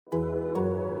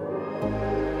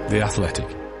The Athletic.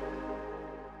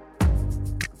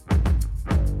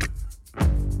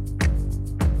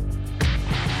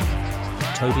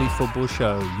 Totally Football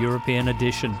Show, European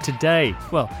edition. Today,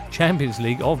 Champions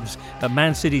League odds at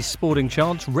Man City's sporting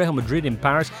chance, Real Madrid in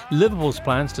Paris, Liverpool's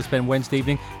plans to spend Wednesday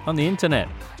evening on the internet.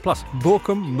 Plus,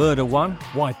 Borkum Murder 1,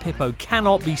 why Pippo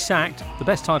cannot be sacked, the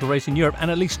best title race in Europe, and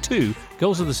at least 2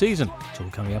 goals of the season. It's all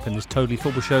coming up in this Totally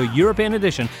Football Show, European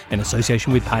edition, in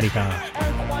association with Paddy Power.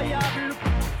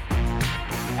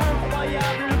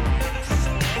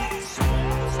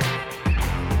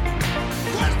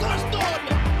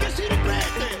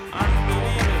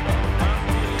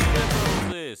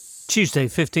 Tuesday,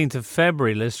 15th of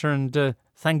February, listener, and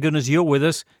thank goodness you're with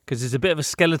us, because there's a bit of a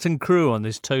skeleton crew on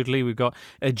this Totally. We've got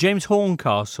James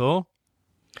Horncastle.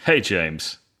 Hey,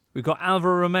 James. We've got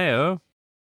Alvaro Romeo.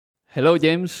 Hello,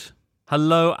 James.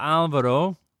 Hello,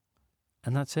 Alvaro.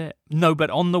 And that's it. No, but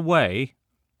on the way,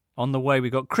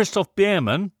 we've got Christoph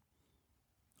Biermann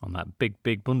on that big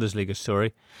Bundesliga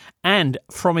story. And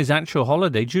from his actual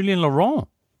holiday, Julien Laurent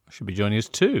should be joining us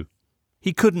too.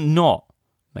 He couldn't not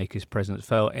make his presence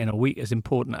felt in a week as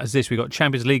important as this. We've got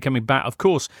Champions League coming back. Of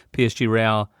course, PSG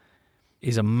Real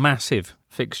is a massive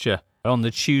fixture on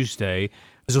the Tuesday.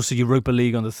 There's also Europa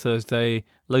League on the Thursday.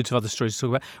 Loads of other stories to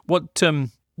talk about.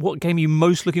 What game are you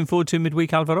most looking forward to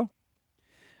midweek, Alvaro?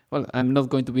 Well, I'm not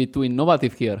going to be too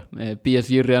innovative here.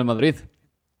 PSG Real Madrid.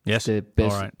 Yes, the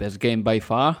best game by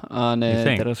far. And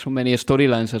there are so many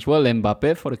storylines as well.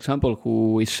 Mbappe, for example,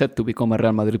 who is set to become a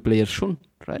Real Madrid player soon,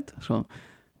 right? So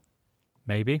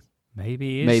Maybe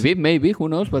he is. Maybe. Who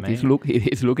knows? But it's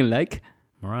looking like.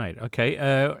 Right.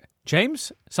 Okay.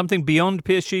 James, something beyond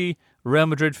PSG Real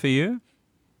Madrid for you?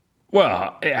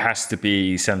 Well, it has to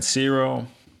be San Siro,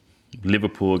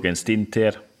 Liverpool against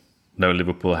Inter. No,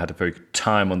 Liverpool had a very good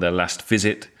time on their last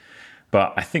visit.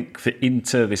 But I think for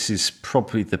Inter, this is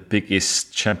probably the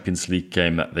biggest Champions League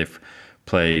game that they've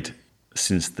played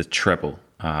since the treble.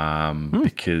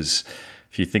 Because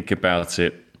if you think about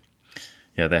it,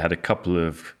 they had a couple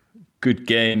of good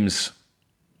games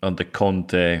under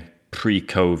Conte,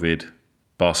 pre-COVID,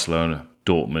 Barcelona,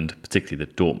 Dortmund, particularly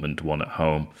the Dortmund one at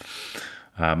home.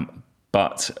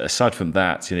 But aside from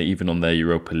that, even on their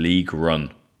Europa League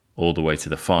run all the way to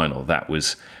the final, that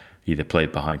was either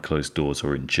played behind closed doors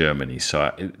or in Germany.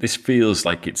 So this feels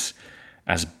like it's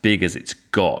as big as it's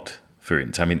got for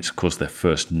Inter. I mean, it's of course their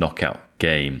first knockout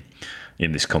game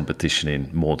in this competition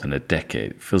in more than a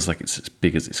decade. It feels like it's as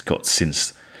big as it's got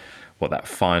since that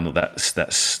final,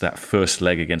 that first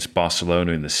leg against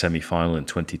Barcelona in the semi-final in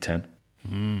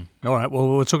 2010. All right. Well,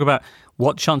 we'll talk about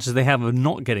what chances they have of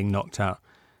not getting knocked out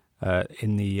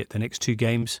in the next 2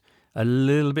 games a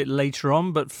little bit later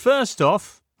on. But first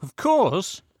off, of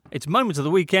course, it's Moments of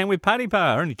the Weekend with Paddy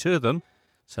Power. Only 2 of them,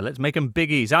 so let's make them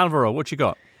biggies. Alvaro, what you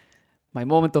got? My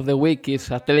moment of the week is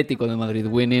Atlético de Madrid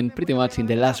winning pretty much in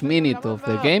the last minute of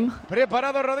the game.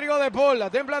 Preparado Rodrigo de Paul, la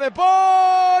templa de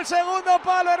Paul, segundo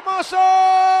palo, hermoso,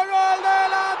 gol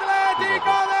del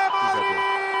Atlético de Madrid.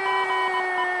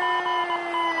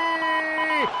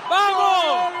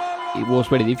 ¡Vamos! It was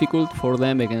very difficult for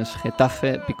them against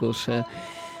Getafe because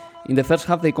in the first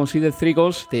half they conceded 3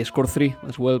 goals, they scored 3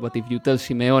 as well, but if you tell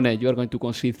Simeone you are going to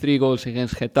concede 3 goals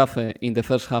against Getafe in the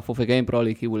first half of a game,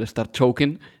 probably he will start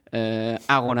choking,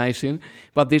 agonizing.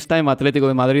 But this time Atlético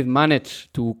de Madrid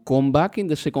managed to come back in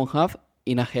the second half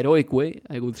in a heroic way,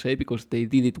 I would say, because they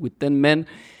did it with 10 men.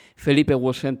 Felipe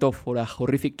was sent off for a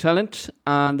horrific challenge,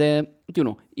 and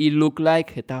it looked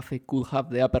like Getafe could have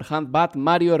the upper hand, but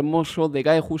Mario Hermoso, the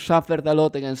guy who suffered a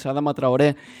lot against Adama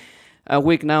Traoré, a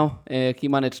week now, he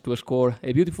managed to score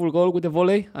a beautiful goal with a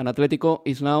volley, and Atletico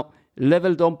is now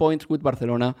leveled on points with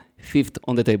Barcelona, 5th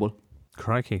on the table.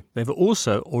 Crikey. They've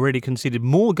also already conceded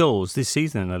more goals this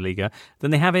season in La Liga than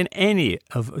they have in any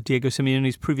of Diego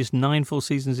Simeone's previous 9 full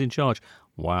seasons in charge.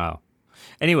 Wow.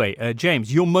 Anyway,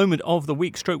 James, your moment of the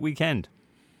week / weekend.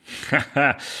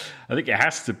 I think it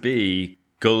has to be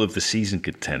goal of the season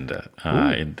contender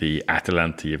in the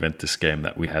Atalanta-Juventus game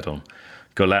that we had on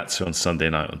Golazzo on Sunday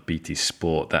night on BT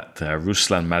Sport. That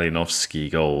Ruslan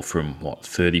Malinovskyi goal from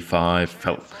 35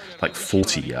 felt like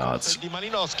 40 yards. Di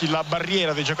Malinovskyi, la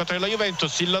barriera dei giocatori della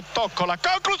Juventus, il tocco, la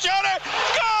conclusione,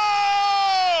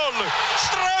 gol!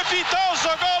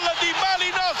 Strepitoso gol di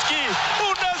Malinovskyi,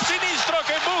 un sinistro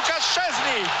che buca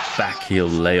Szczesny. Back heel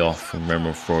layoff from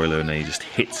Remo Freuler, and he just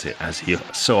hits it as he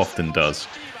so often does.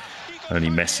 Only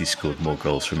Messi scored more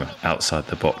goals from outside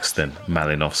the box than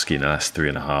Malinovskyi in the last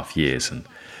 3.5 years, and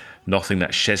nothing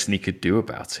that Szczesny could do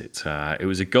about it. It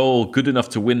was a goal good enough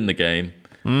to win the game,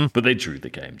 but they drew the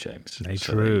game, James. They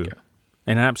drew.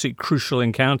 In an absolutely crucial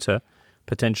encounter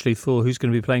potentially for who's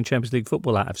going to be playing Champions League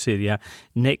football out of Syria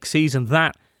next season.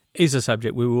 That is a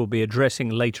subject we will be addressing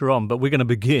later on, but we're going to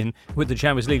begin with the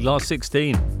Champions League last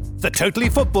 16. The Totally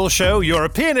Football Show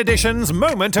European Edition's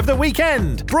Moment of the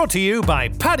Weekend, brought to you by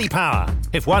Paddy Power.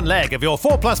 If one leg of your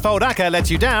 4+ fold ACCA lets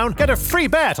you down, get a free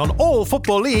bet on all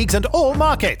football leagues and all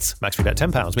markets. Max free bet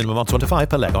 £10, minimum odds 1 to 5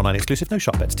 per leg, online exclusive, no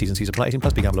shop bets, T's and C's apply, 18+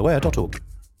 begambleaware.org.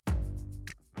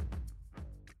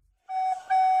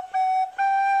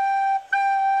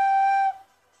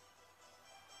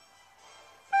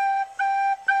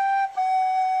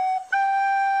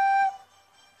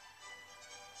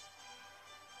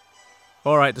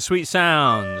 All right, the sweet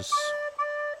sounds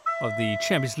of the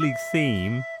Champions League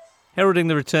theme, heralding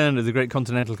the return of the great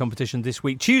continental competition this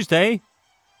week. Tuesday,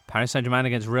 Paris Saint-Germain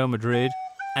against Real Madrid,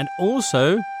 and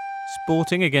also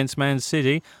Sporting against Man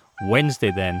City.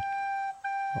 Wednesday then,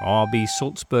 RB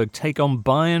Salzburg take on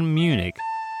Bayern Munich,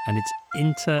 and it's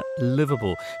Inter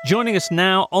Liverpool. Joining us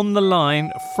now on the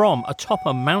line from atop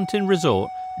a mountain resort,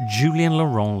 Julien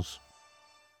Laurens.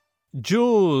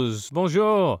 Jules,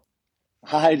 bonjour.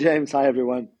 Hi, James. Hi,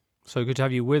 everyone. So good to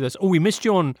have you with us. Oh, we missed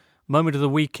you on Moment of the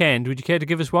Weekend. Would you care to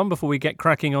give us one before we get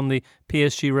cracking on the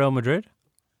PSG Real Madrid?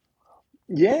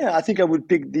 Yeah, I think I would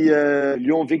pick the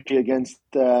Lyon victory against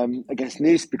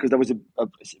Nice, because that was a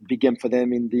big game for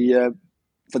them in the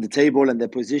for the table and their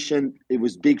position. It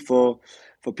was big for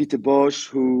Peter Bosz,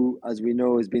 who, as we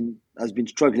know, has been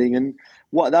struggling. And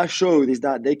what that showed is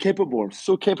that they're capable,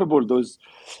 so capable, those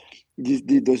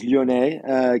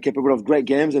Lyonnais, capable of great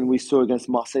games. And we saw against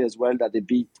Marseille as well that they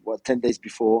beat 10 days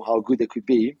before, how good they could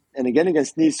be. And again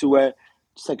against Nice, who were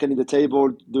second in the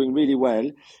table, doing really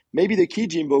well. Maybe the key,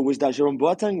 Jimbo, was that Jerome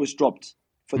Boateng was dropped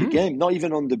for the game, not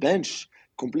even on the bench.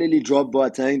 Completely dropped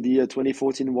Boateng, the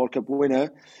 2014 World Cup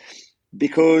winner,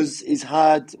 because he's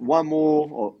had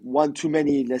one too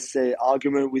many, let's say,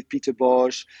 argument with Peter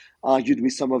Bosz, argued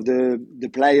with some of the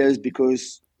players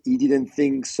because he didn't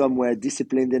think some were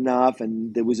disciplined enough,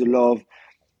 and there was a lot of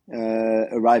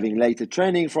arriving late at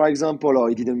training, for example, or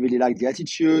he didn't really like the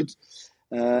attitude.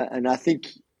 And I think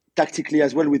tactically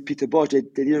as well with Peter Bosz, they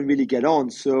didn't really get on.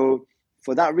 So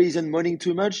for that reason, mourning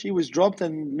too much, he was dropped.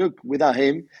 And look, without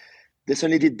him, they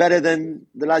certainly did better than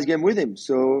the last game with him.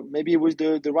 So maybe it was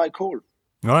the right call.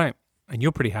 All right. And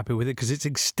you're pretty happy with it because it's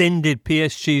extended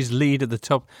PSG's lead at the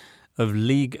top of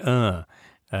Ligue 1.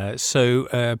 So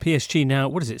PSG now,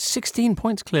 what is it, 16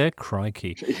 points clear?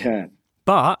 Crikey. Yeah.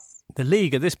 But the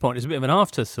league at this point is a bit of an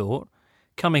afterthought.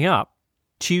 Coming up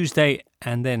Tuesday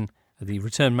and then the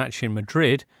return match in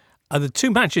Madrid are the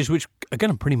two matches which are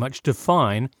going to pretty much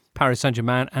define Paris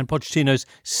Saint-Germain and Pochettino's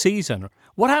season.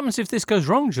 What happens if this goes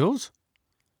wrong, Jules?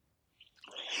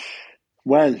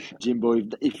 Well, Jimbo,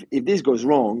 if this goes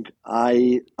wrong,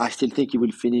 I still think he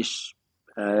will finish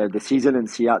the season and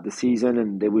see out the season,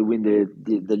 and they will win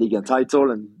the Ligue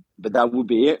title. But that would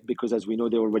be it, because as we know,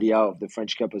 they're already out of the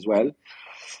French Cup as well.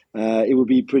 It would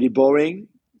be pretty boring.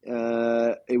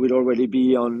 It would already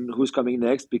be on who's coming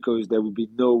next, because there would be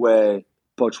nowhere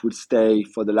Poch would stay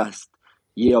for the last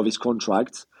year of his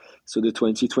contract, so the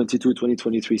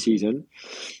 2022-2023 season.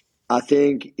 I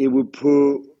think it would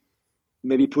put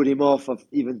him off of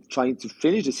even trying to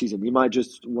finish the season. He might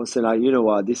just want to say, like, you know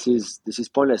what, this is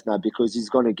pointless now, because he's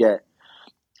going to get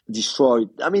destroyed.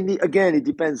 I mean, again, it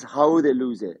depends how they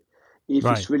lose it. If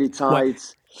it's really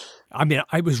tight. Well, I mean,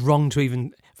 I was wrong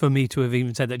for me to have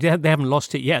even said that. They haven't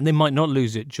lost it yet, and they might not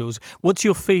lose it, Jules. What's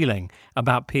your feeling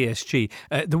about PSG?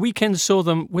 The weekend saw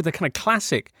them with a kind of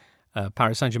classic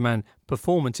Paris Saint-Germain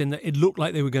performance, in that it looked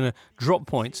like they were going to drop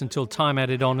points until time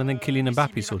added on, and then Kylian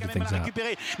Mbappé sorted things out.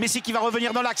 Messi qui va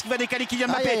revenir dans l'axe, qui va décaler Kylian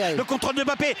Mbappé. Le contrôle de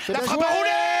Mbappé, la frappe à rouler.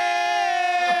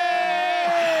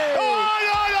 Oh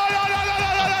là là là là là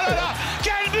là là là!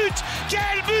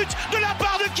 Quel but de la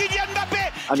part de Kylian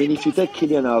Mbappé. I mean, if you take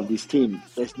Kylian out of this team,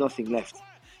 there's nothing left.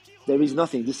 There is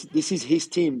nothing. This is his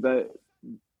team, but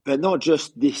not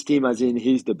just this team as in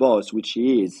he's the boss, which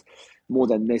he is, more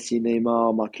than Messi,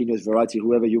 Neymar, Marquinhos, Verratti,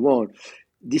 whoever you want.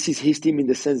 This is his team in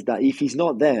the sense that if he's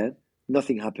not there,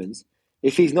 nothing happens.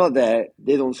 If he's not there,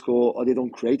 they don't score or they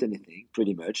don't create anything,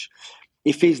 pretty much.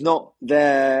 If he's not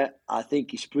there, I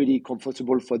think it's pretty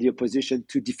comfortable for the opposition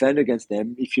to defend against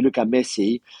them. If you look at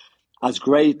Messi, as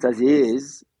great as he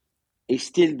is, he's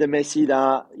still the Messi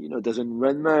that, doesn't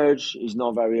run much, is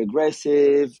not very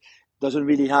aggressive, doesn't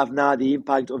really have now the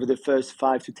impact over the first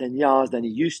 5 to 10 yards than he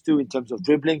used to in terms of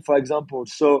dribbling, for example.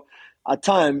 So at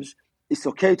times, it's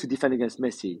okay to defend against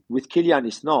Messi. With Kylian,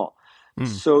 it's not.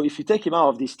 So if you take him out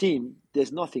of this team,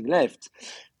 there's nothing left.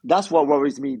 That's what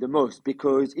worries me the most,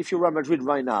 because if you're Real Madrid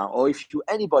right now, or if you're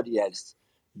anybody else,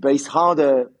 but it's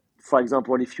harder for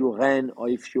example, if you're Rennes or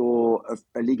if you're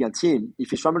a Ligue 1 team,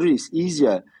 if it's Real Madrid, it's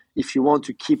easier. If you want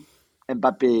to keep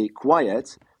Mbappe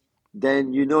quiet,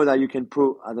 then you know that you can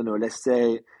put, I don't know, let's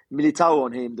say Militao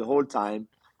on him the whole time,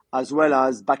 as well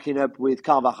as backing up with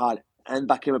Carvajal and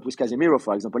backing up with Casemiro,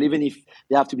 for example, even if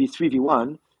they have to be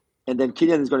 3v1, and then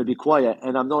Kylian is going to be quiet.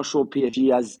 And I'm not sure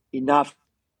PSG has enough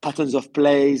patterns of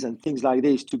plays and things like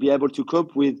this to be able to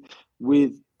cope with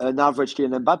an average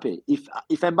Kylian Mbappe.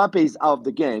 If Mbappe is out of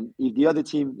the game, if the other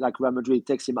team like Real Madrid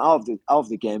takes him out of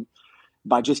the game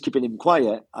by just keeping him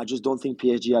quiet, I just don't think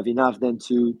PSG have enough then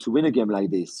to win a game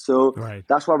like this. So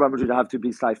That's why Real Madrid have to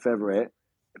be slight favourite.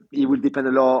 It will depend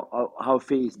a lot on how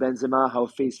fit is Benzema, how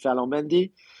fit is Ferland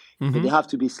Mendy. But they have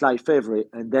to be slight favourite.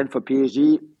 And then for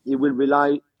PSG, it will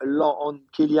rely a lot on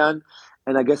Kylian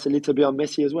and I guess a little bit on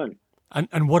Messi as well.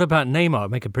 And what about Neymar?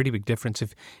 It'd make a pretty big difference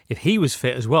if he was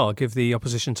fit as well. Give the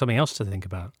opposition something else to think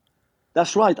about.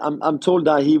 That's right. I'm told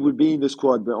that he would be in the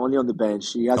squad, but only on the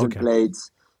bench. He hasn't played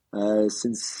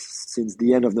since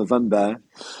the end of November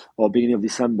or beginning of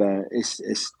December.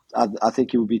 I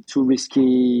think it would be too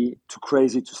risky, too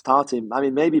crazy to start him. I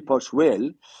mean, maybe Poch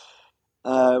will.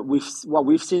 What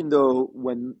we've seen though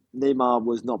when Neymar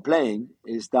was not playing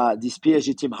is that this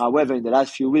PSG team, however, in the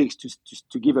last few weeks,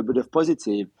 to give a bit of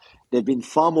positive, they've been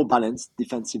far more balanced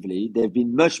defensively. They've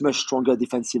been much stronger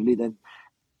defensively than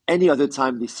any other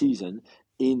time this season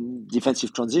in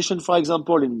defensive transition, for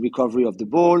example, in recovery of the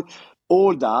ball.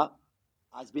 All that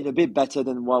has been a bit better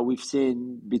than what we've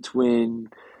seen between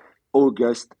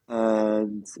August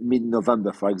and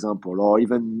mid-November, for example, or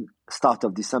even start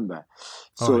of December.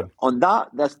 So on that,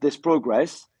 there's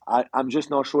progress. I'm just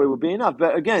not sure it will be enough.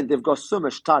 But again, they've got so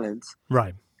much talent.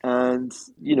 Right. And,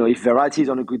 if Verratti is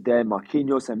on a good day,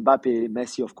 Marquinhos, Mbappe,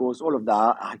 Messi, of course, all of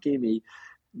that, Hakimi,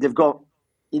 they've got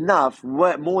enough,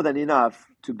 more than enough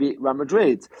to beat Real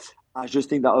Madrid. I just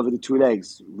think that over the two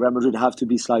legs, Real Madrid have to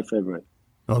be slight favourite.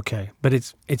 Okay, but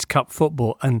it's cup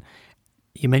football, and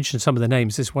you mentioned some of the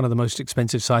names. This is one of the most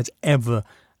expensive sides ever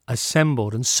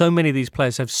assembled, and so many of these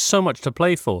players have so much to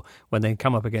play for when they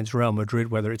come up against Real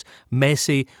Madrid, whether it's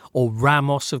Messi or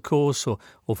Ramos, of course, or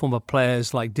former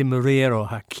players like Di Maria or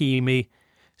Hakimi.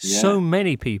 Yeah. So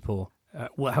many people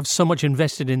will have so much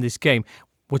invested in this game.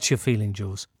 What's your feeling,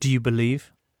 Jules? Do you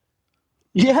believe?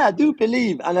 Yeah, I do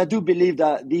believe, and I do believe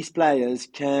that these players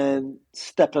can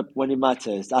step up when it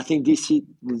matters. I think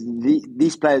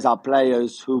these players are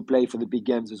players who play for the big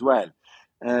games as well.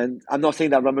 And I'm not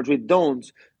saying that Real Madrid don't,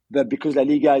 but because La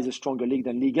Liga is a stronger league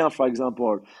than Ligue 1, for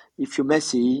example, if you're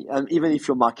Messi, and even if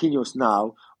you're Marquinhos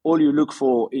now, all you look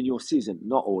for in your season,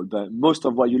 not all, but most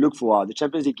of what you look for are the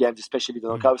Champions League games, especially the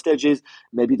knockout stages,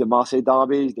 maybe the Marseille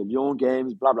derbies, the Lyon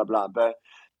games, blah, blah, blah.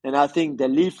 And I think they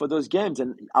live for those games.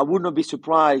 And I would not be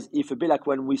surprised if a bit like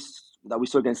when we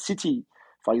saw against City,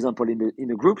 for example, in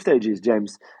the group stages,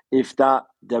 James, if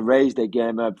they raise their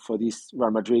game up for this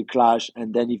Real Madrid clash,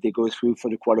 and then if they go through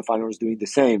for the quarterfinals doing the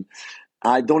same.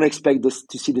 I don't expect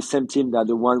to see the same team that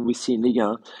the one we see in Ligue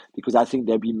 1, because I think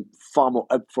they'll be far more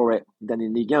up for it than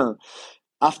in Ligue 1.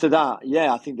 After that,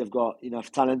 I think they've got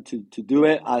enough talent to do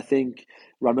it. I think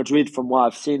Real Madrid, from what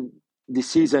I've seen this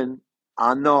season,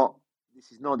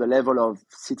 this is not the level of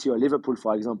City or Liverpool,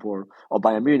 for example, or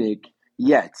Bayern Munich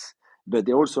yet. But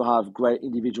they also have great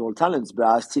individual talents. But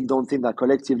I still don't think that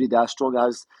collectively they are as strong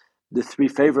as the three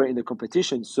favourite in the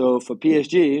competition. So for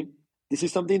PSG, this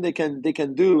is something they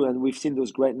can do, and we've seen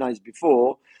those great nights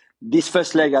before. This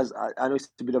first leg, I know it's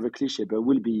a bit of a cliche, but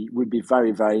will be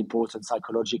very, very important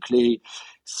psychologically.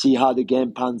 See how the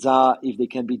game pans out, if they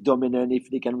can be dominant, if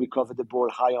they can recover the ball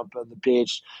high up on the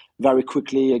pitch very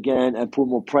quickly again and put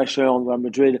more pressure on Real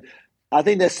Madrid. I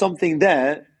think there's something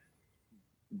there,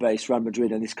 but it's Real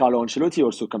Madrid, and it's Carlo Ancelotti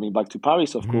also coming back to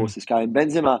Paris, of course. It's Karim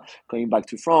Benzema coming back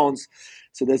to France.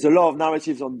 So there's a lot of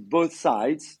narratives on both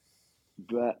sides,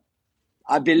 but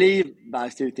I believe, but I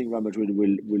still think Real Madrid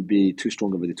will be too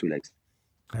strong over the two legs.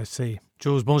 I see.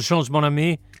 Jules, bonne chance, mon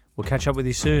ami. We'll catch up with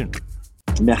you soon.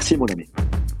 Merci, mon ami.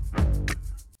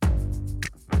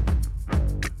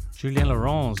 Julien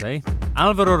Laurens, eh?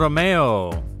 Alvaro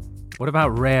Romeo. What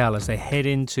about Real as they head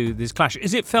into this clash?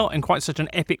 Is it felt in quite such an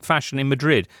epic fashion in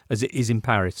Madrid as it is in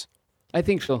Paris? I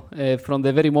think so. From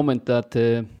the very moment that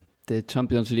the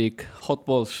Champions League hot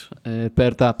balls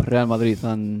paired up Real Madrid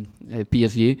and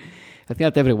PSG, I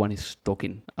think that everyone is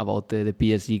talking about the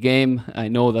PSG game. I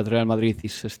know that Real Madrid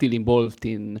is still involved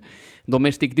in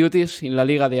domestic duties. In La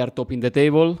Liga, they are topping the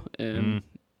table.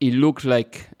 It looks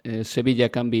like Sevilla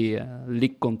can be a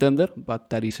league contender, but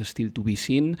that is still to be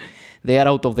seen. They are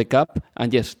out of the cup,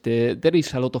 and yes, there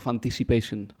is a lot of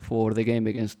anticipation for the game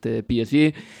against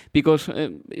PSG, because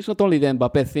it's not only the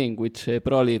Mbappé thing, which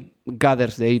probably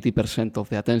gathers the 80% of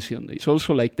the attention. It's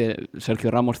also like the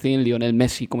Sergio Ramos thing, Lionel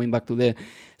Messi coming back to the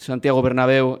Santiago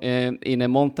Bernabeu in a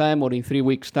month time or in 3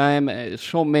 weeks time.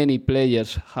 So many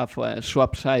players have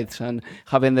swapped sides and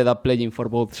have ended up playing for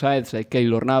both sides, like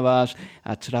Keylor Navas,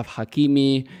 Achraf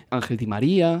Hakimi, Angel Di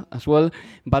Maria as well.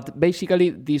 But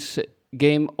basically this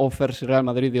game offers Real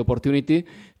Madrid the opportunity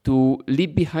to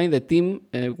leave behind the team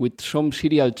with some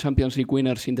serial Champions League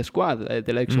winners in the squad,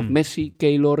 the likes of Messi,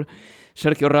 Keylor,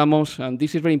 Sergio Ramos, and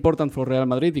this is very important for Real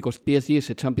Madrid because PSG is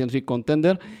a Champions League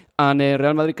contender, and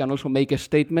Real Madrid can also make a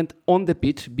statement on the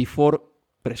pitch before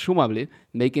presumably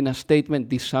making a statement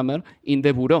this summer in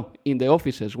the bureau, in the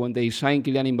offices, when they sign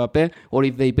Kylian Mbappé, or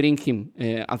if they bring him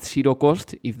at zero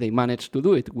cost, if they manage to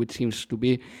do it, which seems to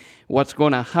be what's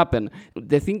going to happen.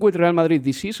 The thing with Real Madrid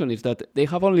this season is that they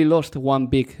have only lost one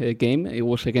big game. It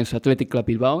was against Athletic Club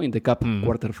Bilbao in the Cup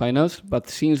quarterfinals, but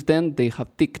since then they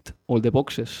have ticked all the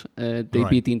boxes. They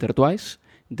beat Inter twice.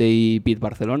 They beat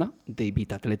Barcelona, they beat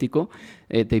Atletico,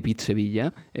 they beat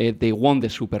Sevilla, they won the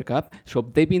Super Cup. So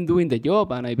they've been doing the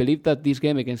job, and I believe that this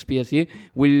game against PSG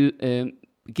will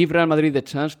give Real Madrid the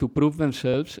chance to prove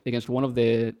themselves against one of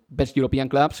the best European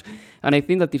clubs. And I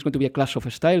think that it's going to be a clash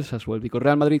of styles as well, because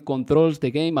Real Madrid controls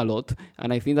the game a lot,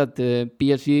 and I think that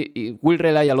PSG will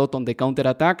rely a lot on the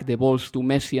counter-attack, the balls to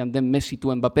Messi and then Messi to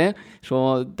Mbappé.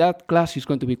 So that clash is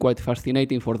going to be quite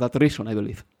fascinating for that reason, I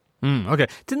believe. Okay.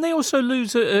 Didn't they also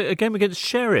lose a game against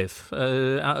Sheriff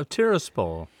out of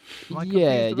Tiraspol?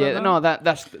 No,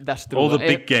 that's true. All the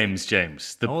big games,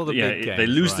 James. All the big games, they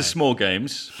lose the small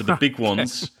games, but the big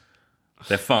ones,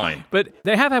 they're fine. But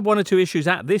they have had one or two issues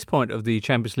at this point of the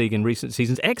Champions League in recent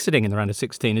seasons, exiting in the round of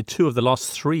 16 in 2 of the last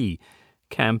 3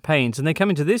 campaigns. And they come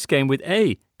into this game with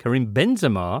Karim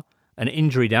Benzema, an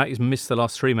injured out. He's missed the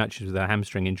last 3 matches with a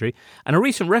hamstring injury, and a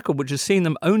recent record which has seen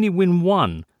them only win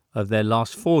 1 of their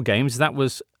last 4 games. That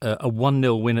was a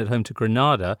 1-0 win at home to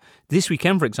Granada. This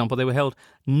weekend, for example, they were held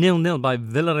 0-0 by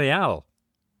Villarreal.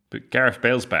 But Gareth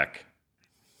Bale's back.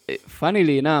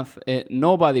 Funnily enough,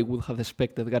 nobody would have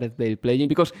expected Gareth Bale playing,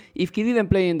 because if he didn't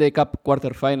play in the Cup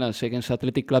quarterfinals against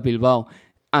Athletic Club Bilbao,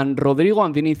 and Rodrigo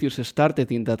and Vinicius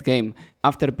started in that game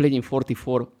after playing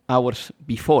 44 hours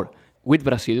before with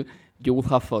Brazil, you would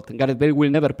have thought Gareth Bale will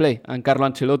never play. And Carlo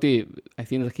Ancelotti, I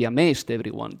think that he amazed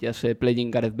everyone just playing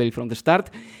Gareth Bale from the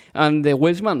start. And the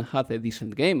Welshman had a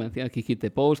decent game. I think he hit the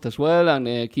post as well, and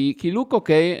he looked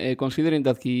okay, considering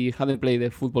that he hadn't played a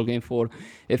football game for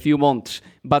a few months.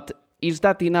 But is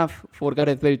that enough for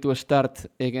Gareth Bale to start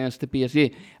against the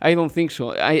PSG? I don't think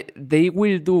so. They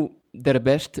will do their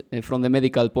best from the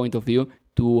medical point of view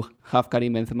to have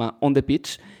Karim Benzema on the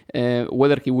pitch.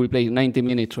 Whether he will play 90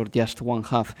 minutes or just one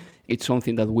half, it's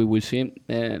something that we will see.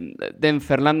 Then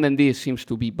Ferland Mendy seems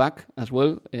to be back as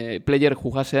well, a player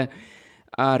who has a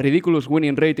ridiculous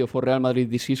winning ratio for Real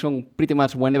Madrid this season. Pretty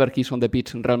much whenever he's on the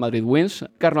pitch, Real Madrid wins.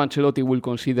 Carlo Ancelotti will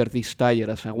consider this tire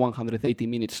as a 180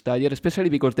 minutes tire, especially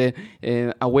because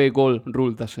the away goal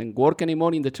rule doesn't work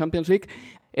anymore in the Champions League.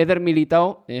 Eder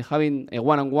Militao having a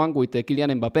one-on-one with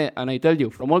Kylian Mbappé, and I tell you,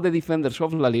 from all the defenders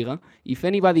of La Liga, if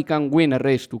anybody can win a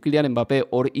race to Kylian Mbappé,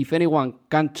 or if anyone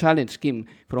can challenge him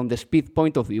from the speed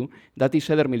point of view, that is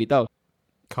Eder Militao.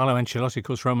 Carlo Ancelotti, of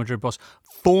course, Real Madrid boss,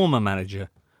 former manager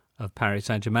of Paris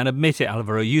Saint-Germain. Admit it,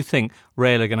 Alvaro, you think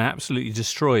Real are going to absolutely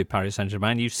destroy Paris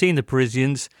Saint-Germain. You've seen the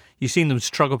Parisians, you've seen them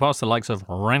struggle past the likes of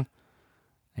Rennes,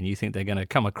 and you think they're going to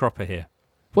come a cropper here.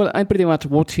 Well, I'm pretty much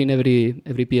watching every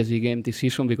PSG game this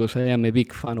season because I am a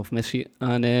big fan of Messi,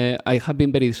 and I have been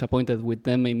very disappointed with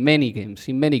them in many games,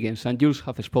 and Jules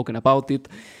have spoken about it.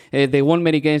 They won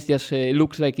many games, just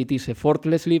looks like it is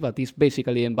effortlessly, but it's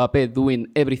basically Mbappé doing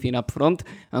everything up front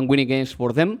and winning games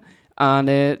for them.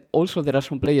 And also there are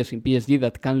some players in PSG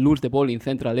that can lose the ball in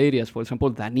central areas, for example,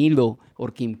 Danilo or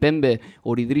Kimpembe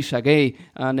or Idrissa Gueye.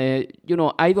 And,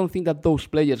 I don't think that those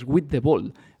players with the ball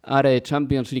are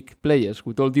Champions League players,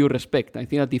 with all due respect. I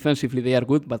think that defensively they are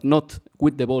good, but not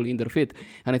with the ball in their feet.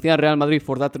 And I think that Real Madrid,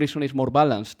 for that reason, is more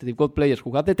balanced. They've got players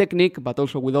who have the technique, but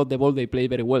also without the ball, they play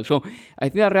very well. So I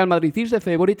think that Real Madrid is the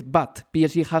favorite, but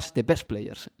PSG has the best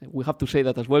players. We have to say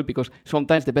that as well, because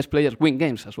sometimes the best players win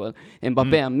games as well.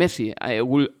 Mbappé and Messi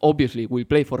will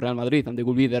play for Real Madrid, and they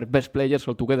will be their best players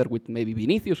altogether with maybe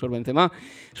Vinicius or Benzema.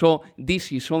 So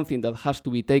this is something that has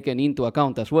to be taken into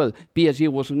account as well. PSG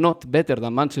was not better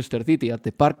than Manchester City at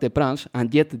the Parc des Princes,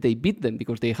 and yet they beat them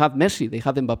because they had Messi, they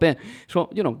had Mbappé. So,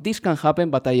 this can happen,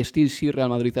 but I still see Real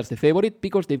Madrid as the favorite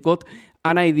because they've got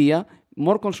an idea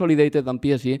more consolidated than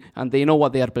PSG, and they know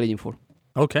what they are playing for.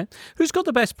 Okay. Who's got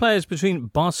the best players between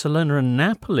Barcelona and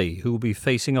Napoli, who will be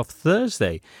facing off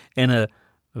Thursday in a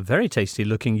very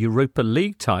tasty-looking Europa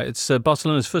League tie? It's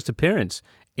Barcelona's first appearance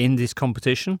in this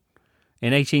competition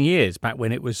in 18 years, back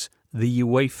when it was the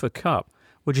UEFA Cup.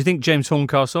 What do you think, James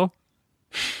Horncastle?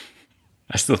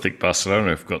 I still think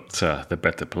Barcelona have got the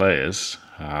better players.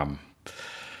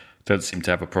 Don't seem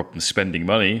to have a problem spending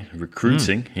money,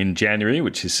 recruiting in January,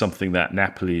 which is something that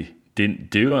Napoli didn't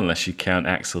do, unless you count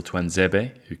Axel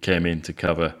Tuanzebe, who came in to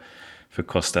cover for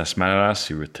Kostas Manolas,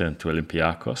 who returned to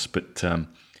Olympiacos. But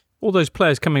all those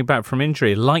players coming back from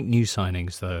injury, like new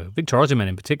signings, though. Victor Osimhen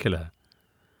in particular.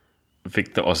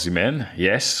 Victor Osimhen,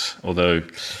 yes, although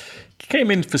he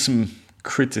came in for some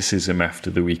criticism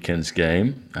after the weekend's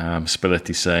game.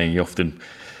 Spalletti saying he often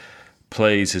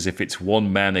plays as if it's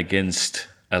one man against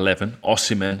 11,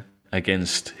 Osimhen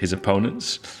against his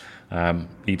opponents.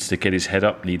 Needs to get his head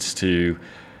up, needs to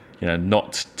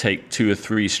not take 2 or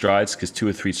 3 strides, because 2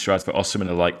 or 3 strides for Osimhen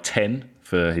are like 10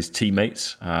 for his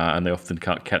teammates, and they often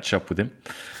can't catch up with him.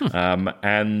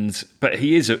 But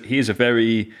he is a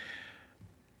very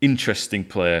interesting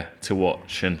player to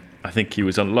watch, and I think he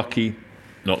was unlucky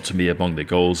not to be among the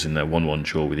goals in the 1-1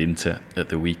 draw with Inter at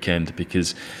the weekend,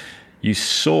 because you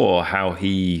saw how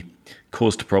he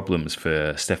caused problems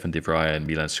for Stefan de Vrij and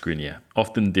Milan Skriniar.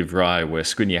 Often de Vrij, where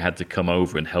Skriniar had to come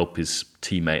over and help his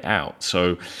teammate out.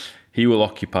 So he will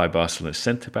occupy Barcelona's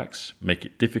centre-backs, make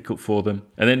it difficult for them.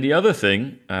 And then the other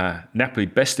thing, Napoli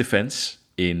best defence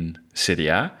in Serie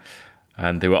A,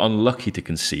 and they were unlucky to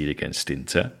concede against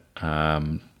Inter.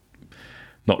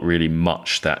 Not really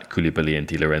much that Koulibaly and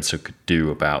Di Lorenzo could do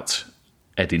about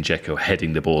Edin Dzeko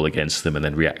heading the ball against them and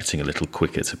then reacting a little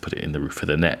quicker to put it in the roof of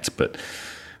the net. But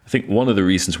I think one of the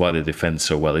reasons why they defend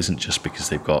so well isn't just because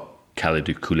they've got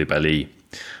Kalidou Koulibaly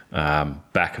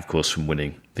back, of course, from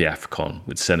winning the AFCON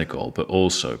with Senegal, but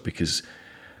also because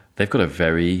they've got a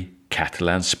very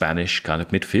Catalan-Spanish kind of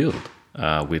midfield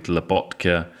with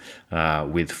Lobotka,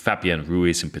 with Fabian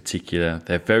Ruiz in particular.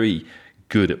 They're very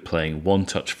good at playing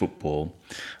one-touch football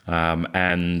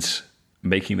and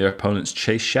making their opponents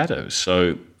chase shadows.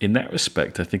 So in that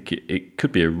respect, I think it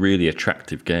could be a really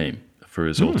attractive game for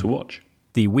us all to watch.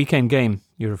 The weekend game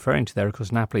you're referring to there, of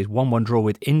course, Napoli's 1-1 draw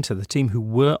with Inter, the team who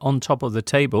were on top of the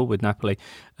table, with Napoli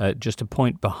just a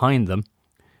point behind them.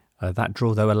 That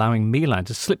draw, though, allowing Milan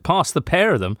to slip past the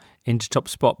pair of them into top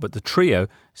spot, but the trio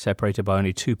separated by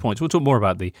only 2 points. We'll talk more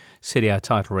about the Serie A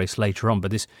title race later on,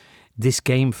 but this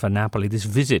game for Napoli, this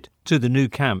visit to the Nou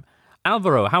Camp.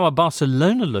 Alvaro, how are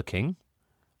Barcelona looking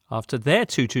after their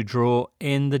 2-2 draw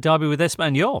in the derby with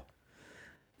Espanyol?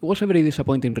 It was a very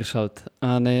disappointing result,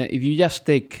 and if you just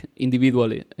take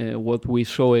individually what we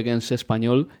saw against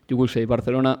Espanyol, you will say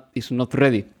Barcelona is not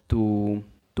ready to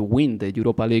win the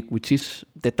Europa League, which is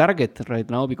the target right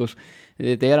now, because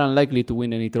they are unlikely to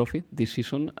win any trophy this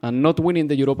season, and not winning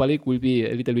the Europa League will be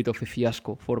a little bit of a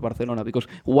fiasco for Barcelona, because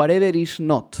whatever is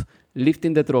not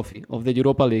lifting the trophy of the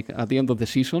Europa League at the end of the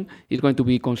season is going to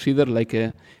be considered like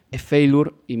a failure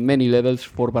in many levels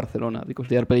for Barcelona, because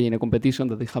they are playing a competition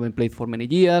that they haven't played for many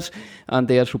years, and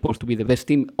they are supposed to be the best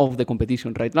team of the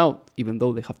competition right now, even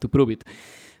though they have to prove it.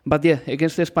 But yeah,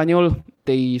 against Espanyol,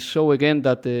 they show again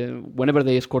that whenever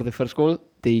they score the first goal,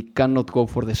 they cannot go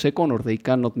for the second, or they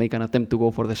cannot make an attempt to go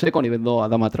for the second, even though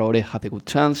Adama Traoré had a good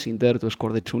chance in there to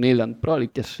score the 2-0 and probably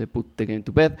just put the game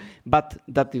to bed. But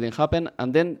that didn't happen.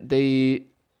 And then they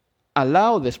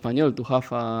allow the Espanyol to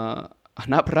have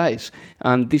an uprise.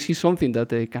 And this is something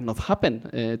that cannot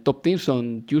happen. Top teams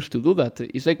don't used to do that.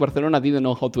 It's like Barcelona didn't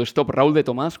know how to stop Raúl de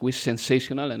Tomàs, who is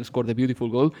sensational and scored a beautiful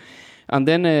goal. And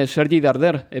then Sergi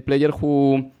Darder, a player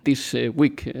who this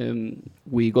week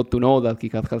we got to know that he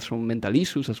had some mental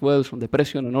issues as well, some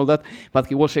depression and all that, but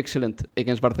he was excellent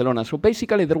against Barcelona. So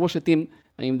basically there was a team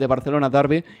in the Barcelona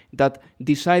derby that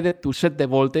decided to set the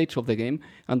voltage of the game,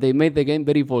 and they made the game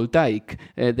very voltaic.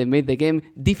 They made the game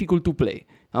difficult to play.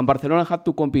 And Barcelona had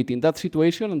to compete in that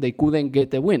situation, and they couldn't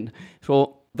get a win.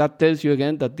 So that tells you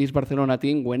again that this Barcelona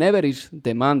team, whenever is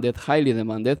demanded, highly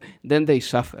demanded, then they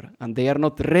suffer, and they are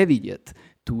not ready yet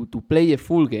to play a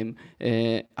full game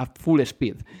at full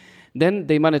speed. Then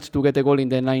they managed to get a goal in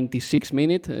the 96th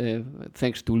minute,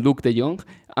 thanks to Luuk de Jong.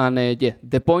 And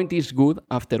the point is good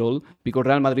after all, because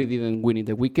Real Madrid didn't win in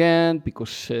the weekend,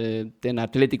 because then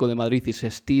Atlético de Madrid is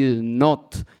still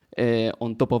not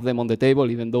on top of them on the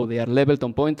table, even though they are leveled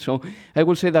on points. So I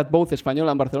will say that both Espanyol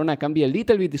and Barcelona can be a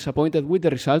little bit disappointed with the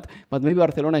result, but maybe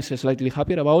Barcelona is slightly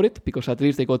happier about it, because at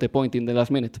least they got a point in the last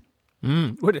minute.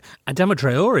 Adama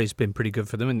Traoré has been pretty good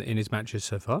for them in his matches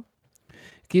so far.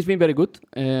 He's been very good.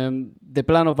 The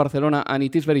plan of Barcelona, and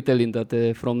it is very telling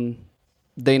that from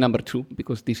day number 2,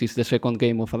 because this is the second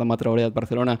game of Adama Traoré at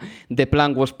Barcelona, the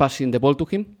plan was passing the ball to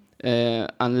him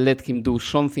and let him do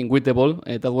something with the ball.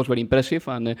 That was very impressive,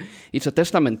 and it's a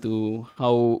testament to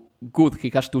how good he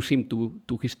has to seem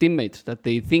to his teammates, that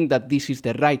they think that this is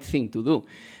the right thing to do.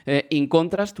 In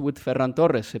contrast with Ferran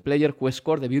Torres, a player who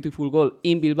scored a beautiful goal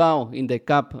in Bilbao in the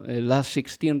Cup last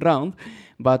 16 round,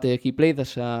 but he played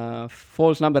as a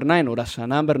false number 9 or as a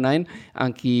number 9,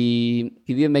 and he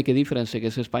didn't make a difference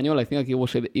against Espanyol. I think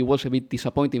it was a bit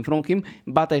disappointing from him,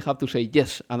 but I have to say,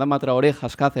 yes, Adama Traoré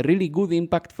has had a really good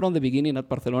impact from the beginning at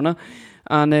Barcelona,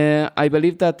 and I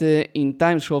believe that in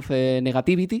times of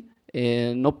negativity,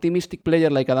 an optimistic player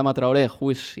like Adama Traoré, who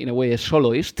is in a way a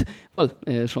soloist, well,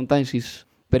 sometimes is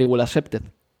very well accepted.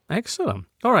 Excellent.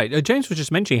 All right, James was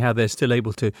just mentioning how they're still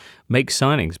able to make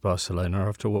signings, Barcelona,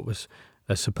 after what was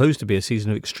supposed to be a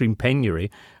season of extreme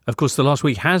penury. Of course, the last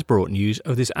week has brought news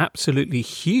of this absolutely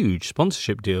huge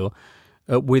sponsorship deal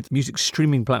with music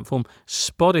streaming platform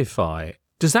Spotify.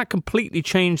 Does that completely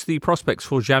change the prospects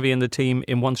for Xavi and the team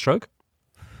in one stroke?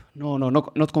 No,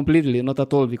 not completely, not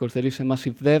at all, because there is a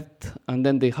massive debt, and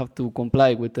then they have to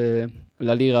comply with the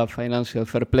La Liga financial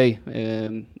fair play,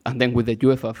 and then with the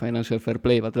UEFA financial fair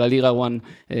play. But La Liga one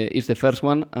is the first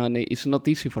one, and it's not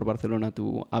easy for Barcelona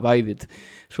to abide it.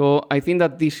 So I think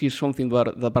that this is something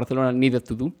that Barcelona needed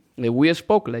to do. We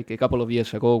spoke like a couple of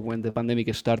years ago when the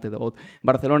pandemic started about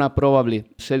Barcelona probably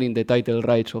selling the title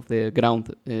rights of the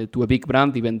ground to a big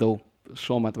brand, even though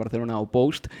some at Barcelona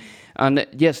opposed. And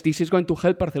yes, this is going to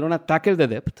help Barcelona tackle the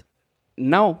debt.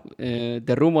 Now,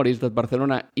 the rumor is that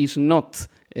Barcelona is not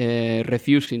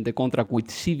refusing the contract with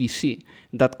CVC,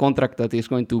 that contract that is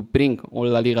going to bring all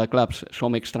La Liga clubs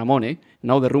some extra money.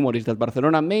 Now the rumor is that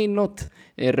Barcelona may not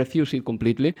refuse it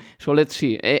completely. So let's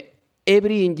see.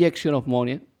 Every injection of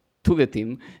money to the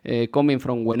team, coming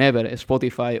from whenever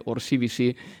Spotify or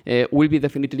CVC, will be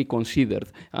definitely considered.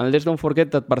 And let's don't forget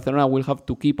that Barcelona will have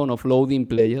to keep on offloading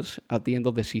players at the end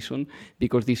of the season,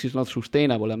 because this is not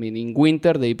sustainable. I mean, in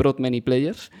winter they brought many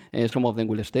players. Some of them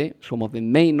will stay, some of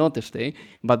them may not stay,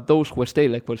 but those who stay,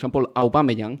 like for example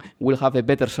Aubameyang, will have a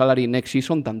better salary next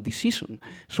season than this season.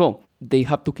 So they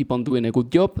have to keep on doing a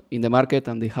good job in the market,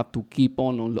 and they have to keep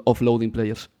on offloading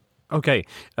players. Okay,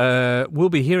 we'll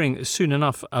be hearing soon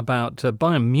enough about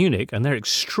Bayern Munich and their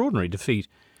extraordinary defeat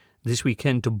this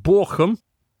weekend to Bochum,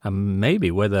 and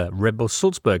maybe whether Red Bull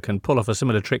Salzburg can pull off a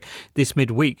similar trick this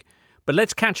midweek. But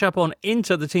let's catch up on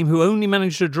Inter, the team who only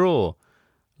managed to draw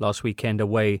last weekend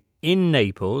away in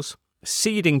Naples,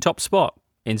 ceding top spot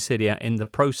in Serie A in the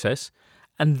process,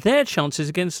 and their chances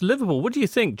against Liverpool. What do you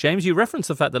think, James? You referenced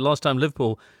the fact that last time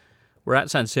Liverpool were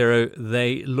at San Siro,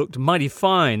 they looked mighty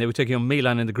fine. They were taking on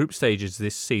Milan in the group stages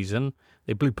this season.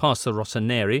 They blew past the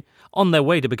Rossoneri on their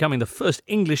way to becoming the first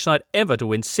English side ever to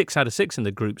win 6 out of 6 in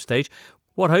the group stage.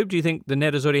 What hope do you think the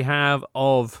Nerazzurri have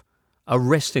of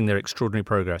arresting their extraordinary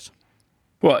progress?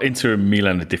 Well, Inter and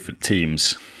Milan are different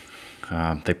teams.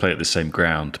 They play at the same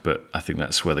ground, but I think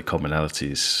that's where the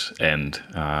commonalities end,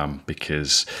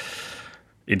 because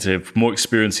Inter have more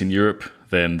experience in Europe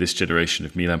than this generation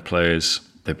of Milan players.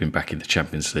 They've been back in the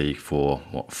Champions League for,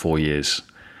 4 years.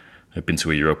 They've been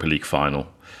to a Europa League final.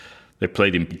 They've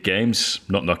played in big games,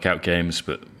 not knockout games,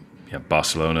 but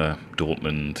Barcelona,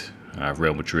 Dortmund,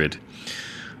 Real Madrid.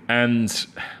 And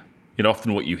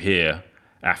often what you hear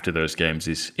after those games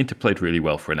is Inter played really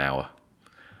well for an hour.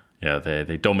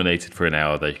 They dominated for an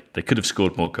hour. They could have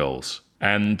scored more goals.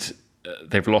 And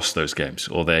they've lost those games,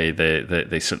 or they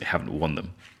certainly haven't won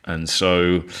them. And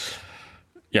so,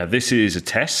 this is a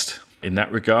test in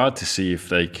that regard to see if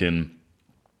they can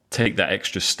take that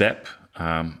extra step.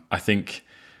 I think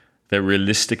they're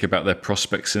realistic about their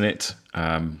prospects in it.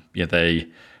 They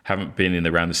haven't been in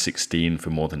the round of 16 for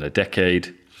more than a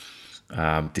decade,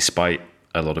 despite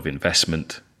a lot of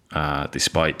investment,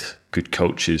 despite good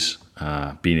coaches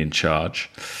being in charge.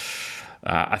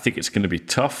 I think it's going to be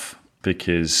tough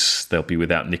because they'll be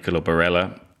without Nicolo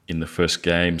Barella in the first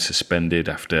game, suspended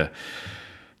after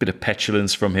bit of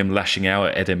petulance from him lashing out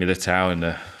at Eder Militao in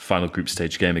the final group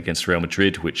stage game against Real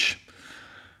Madrid, which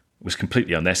was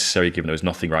completely unnecessary given there was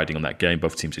nothing riding on that game.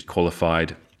 Both teams had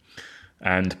qualified.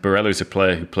 And Barella is a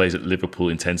player who plays at Liverpool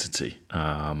intensity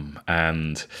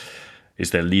and is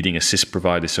their leading assist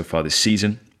provider so far this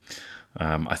season.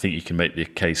 I think you can make the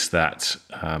case that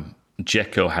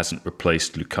Dzeko hasn't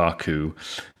replaced Lukaku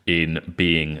in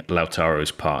being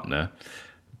Lautaro's partner.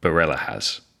 Barella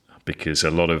has, because a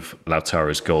lot of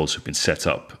Lautaro's goals have been set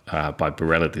up by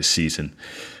Barella this season.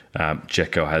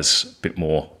 Dzeko has a bit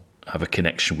more of a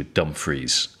connection with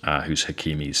Dumfries, who's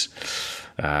Hakimi's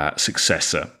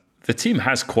successor. The team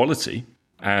has quality,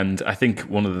 and I think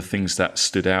one of the things that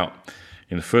stood out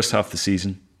in the first half of the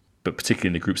season, but particularly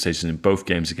in the group stages in both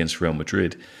games against Real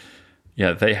Madrid,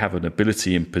 they have an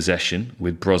ability in possession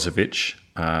with Brozovic,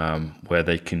 where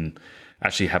they can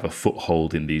actually have a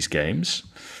foothold in these games.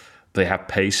 They have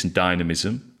pace and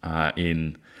dynamism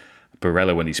in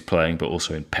Barella when he's playing, but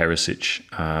also in Perisic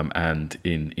and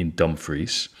in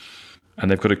Dumfries. And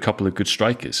they've got a couple of good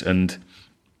strikers. And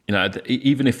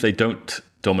even if they don't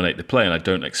dominate the play, and I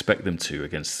don't expect them to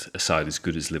against a side as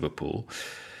good as Liverpool,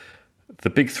 the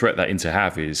big threat that Inter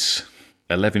have is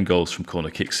 11 goals from corner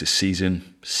kicks this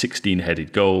season, 16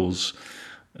 headed goals,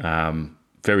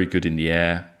 very good in the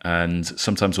air, and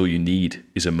sometimes all you need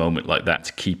is a moment like that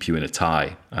to keep you in a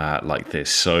tie like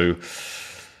this. So,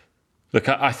 look,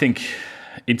 I think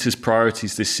Inter's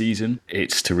priorities this season,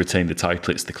 it's to retain the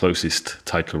title. It's the closest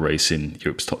title race in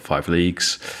Europe's top 5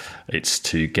 leagues. It's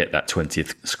to get that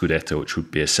 20th Scudetto, which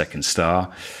would be a second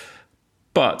star.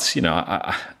 But,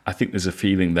 I think there's a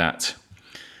feeling that,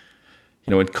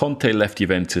 when Conte left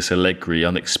Juventus, Allegri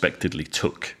unexpectedly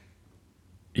took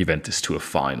Juventus to a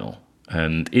final.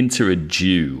 And Inter are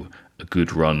due a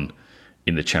good run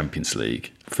in the Champions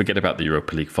League. Forget about the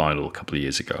Europa League final a couple of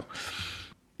years ago.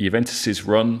 Juventus's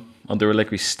run under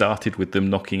Allegri started with them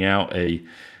knocking out a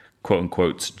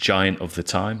quote-unquote giant of the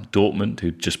time, Dortmund,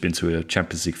 who'd just been to a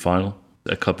Champions League final,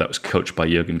 a club that was coached by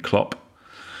Jurgen Klopp.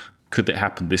 Could it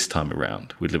happen this time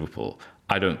around with Liverpool?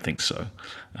 I don't think so,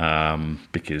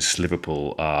 because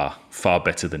Liverpool are far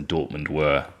better than Dortmund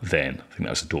were then. I think that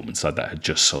was a Dortmund side that had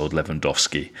just sold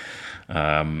Lewandowski.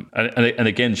 And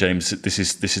again, James, this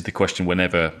is the question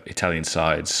whenever Italian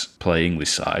sides play English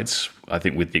sides. I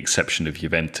think with the exception of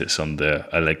Juventus under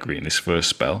Allegri in his first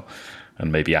spell,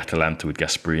 and maybe Atalanta with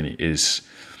Gasperini, is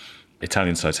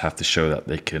Italian sides have to show that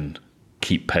they can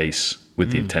keep pace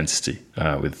with the intensity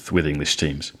with English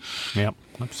teams. Yeah,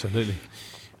 absolutely.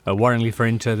 Worryingly for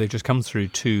Inter, they've just come through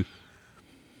two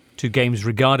games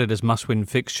regarded as must-win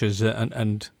fixtures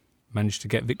and managed to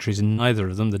get victories in neither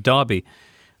of them. The derby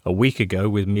a week ago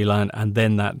with Milan, and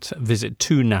then that visit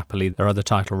to Napoli, their other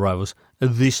title rivals,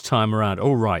 this time around.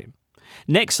 All right.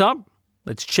 Next up,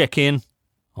 let's check in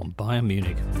on Bayern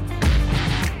Munich.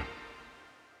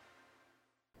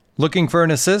 Looking for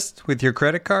an assist with your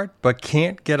credit card, but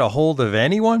can't get a hold of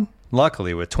anyone?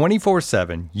 Luckily, with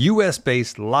 24/7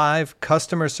 US-based live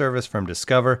customer service from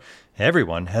Discover,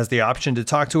 everyone has the option to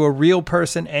talk to a real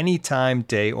person anytime,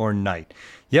 day or night.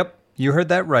 Yep, you heard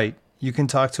that right. You can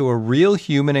talk to a real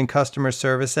human in customer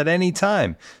service at any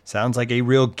time. Sounds like a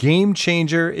real game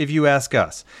changer if you ask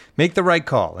us. Make the right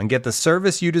call and get the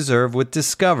service you deserve with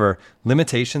Discover.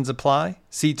 Limitations apply.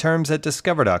 See terms at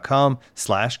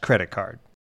discover.com/creditcard.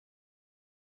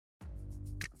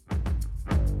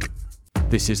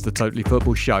 This is the Totally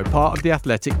Football Show, part of the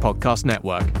Athletic Podcast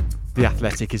Network. The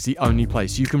Athletic is the only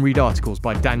place you can read articles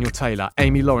by Daniel Taylor,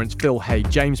 Amy Lawrence, Phil Hay,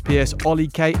 James Pearce, Ollie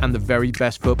Kay, and the very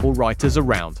best football writers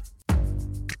around.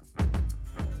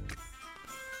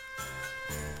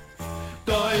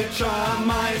 Deutscher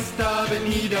Meister, bin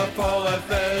nieder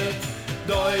VfL.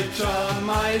 Deutscher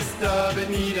Meister,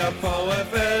 bin nieder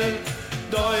VfL.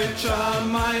 Deutscher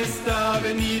Meister,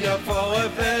 bin nieder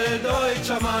VfL.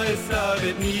 Deutscher Meister,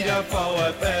 bin nieder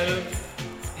VfL.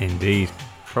 Indeed.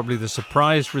 Probably the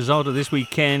surprise result of this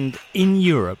weekend in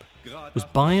Europe was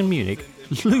Bayern Munich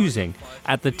losing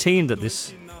at the team that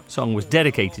this song was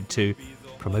dedicated to,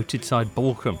 promoted side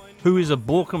Bochum. Who is a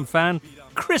Bochum fan?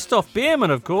 Christoph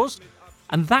Biermann, of course.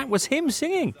 And that was him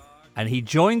singing. And he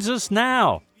joins us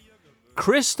now.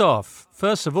 Christoph,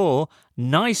 first of all,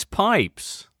 nice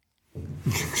pipes.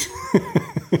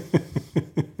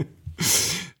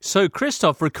 So,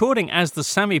 Christoph, recording as the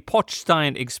Sami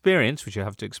Pochstein experience, which you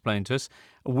have to explain to us,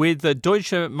 with the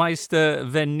Deutsche Meister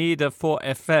Venida for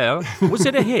FL, was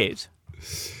it a hit?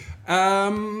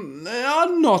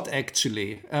 Not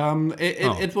actually.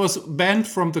 It was banned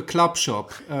from the club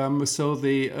shop. So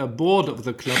the board of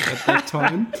the club at that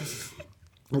time,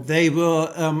 they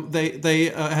were they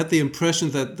had the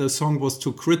impression that the song was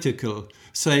too critical,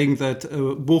 saying that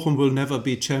Bochum will never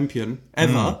be champion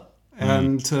ever.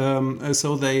 And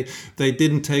so they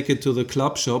didn't take it to the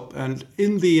club shop, and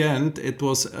in the end it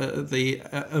was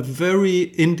a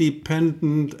very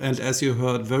independent and, as you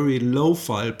heard, very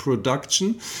low-file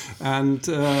production, and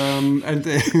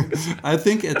I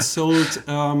think it sold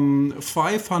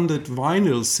 500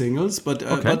 vinyl singles, but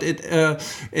it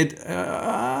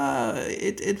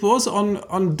was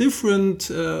on different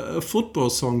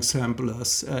football song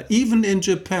samplers, even in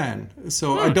Japan.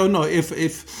 So I don't know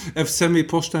if Sami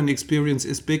Pochstein experience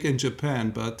is big in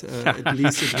Japan, but at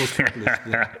least it was published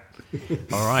there.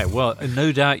 All right. Well,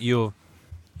 no doubt you're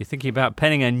thinking about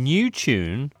penning a new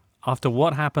tune after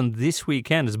what happened this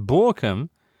weekend as Bochum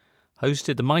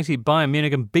hosted the mighty Bayern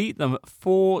Munich and beat them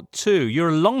 4-2. You're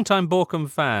a long-time Bochum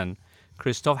fan,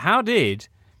 Christoph. How did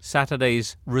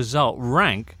Saturday's result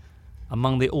rank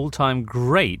among the all-time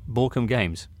great Bochum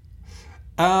games?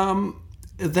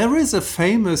 There is a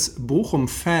famous Bochum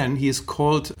fan. He is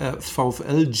called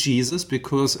VfL Jesus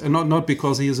because not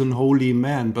because he is an holy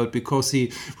man, but because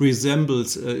he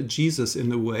resembles Jesus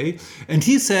in a way. And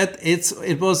he said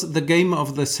it was the game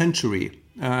of the century.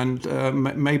 And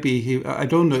maybe I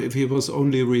don't know if he was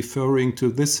only referring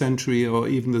to this century or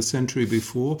even the century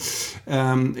before.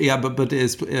 But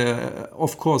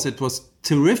of course it was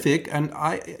terrific. And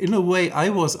in a way, I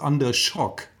was under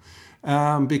shock.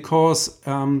 Because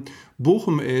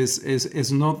Bochum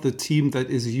is not the team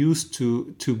that is used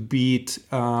to beat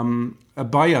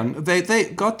Bayern. They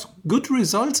got good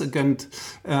results against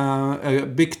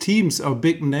big teams or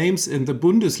big names in the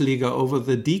Bundesliga over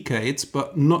the decades,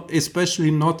 but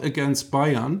especially not against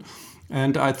Bayern.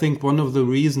 And I think one of the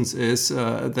reasons is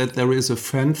that there is a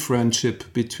fan friendship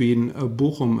between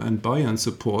Bochum and Bayern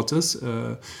supporters.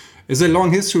 There's a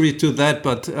long history to that,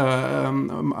 but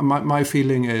my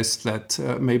feeling is that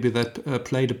maybe that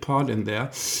played a part in there.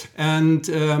 And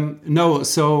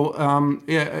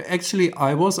actually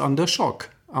I was under shock,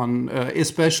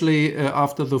 especially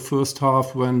after the first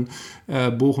half when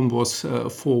Bochum was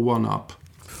 4-1 up.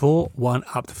 4-1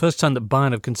 up. The first time that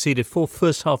Bayern have conceded 4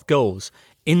 first-half goals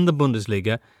in the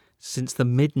Bundesliga since the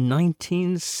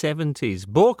mid-1970s.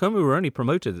 Bochum, who were only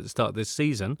promoted at the start of this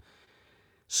season,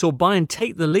 saw Bayern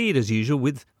take the lead as usual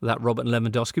with that Robert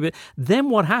Lewandowski. But then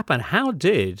what happened? How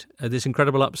did this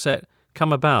incredible upset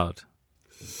come about?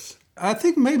 I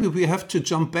think maybe we have to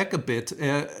jump back a bit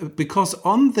because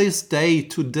on this day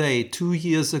today, 2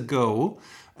 years ago,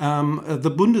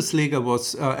 the Bundesliga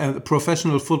was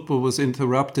professional football was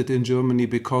interrupted in Germany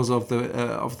because of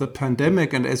the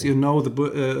pandemic, and as you know,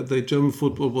 the German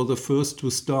football was the first to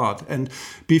start. And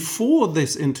before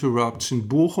this interruption,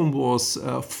 Bochum was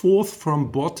fourth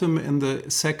from bottom in the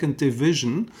second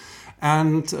division.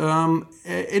 And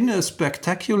in a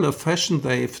spectacular fashion,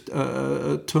 they've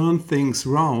turned things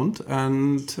round.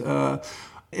 And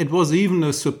it was even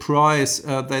a surprise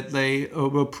that they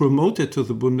were promoted to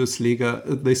the Bundesliga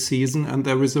this season. And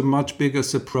there is a much bigger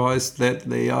surprise that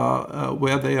they are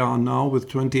where they are now with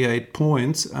 28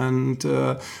 points and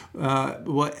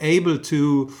were able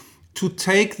to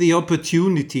take the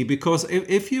opportunity, because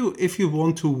if you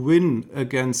want to win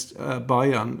against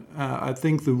Bayern, I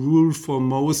think the rule for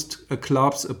most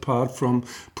clubs, apart from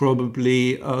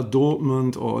probably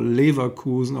Dortmund or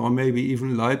Leverkusen or maybe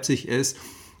even Leipzig, is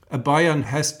Bayern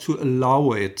has to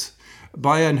allow it.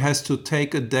 Bayern has to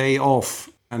take a day off.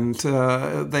 And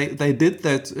they did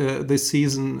that this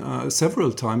season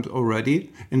several times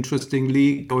already.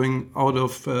 Interestingly, going out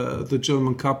of the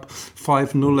German Cup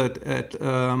 5-0 at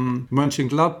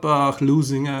Mönchengladbach,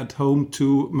 losing at home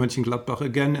to Mönchengladbach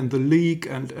again in the league,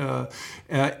 and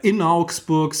in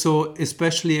Augsburg. So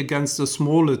especially against the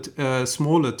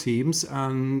smaller teams.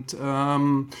 And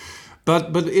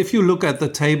But if you look at the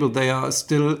table, they are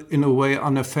still in a way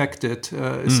unaffected,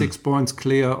 6 points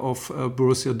clear of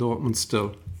Borussia Dortmund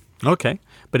still. Okay,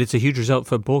 but it's a huge result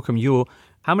for Bochum.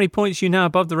 How many points are you now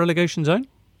above the relegation zone?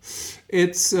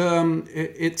 It's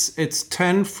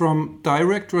 10 from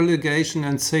direct relegation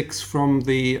and 6 from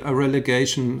the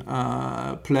relegation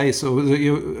play. So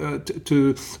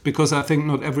because I think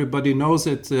not everybody knows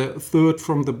it, the third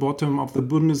from the bottom of the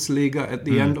Bundesliga at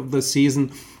the end of the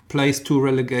season plays 2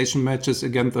 relegation matches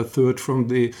against the third from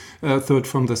the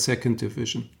second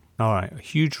division. All right, a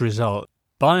huge result.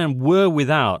 Bayern were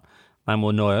without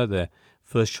Manuel Neuer, their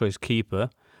first choice keeper.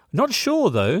 Not sure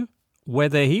though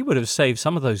whether he would have saved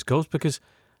some of those goals, because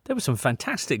there were some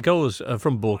fantastic goals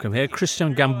from Bochum here.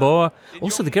 Christian Gamboa,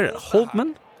 also the Gerrit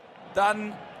Holtmann.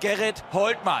 Dann Gerrit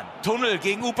Holtmann. Tunnel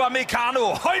gegen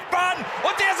Upamecano. Holtmann!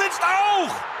 Und der sitzt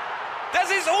auch!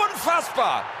 Das ist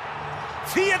unfassbar!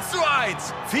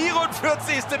 4:1,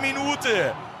 44.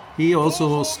 Minute. He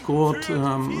also scored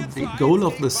the goal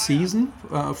of the season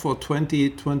for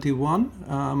 2021.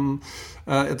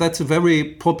 That's a very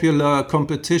popular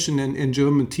competition in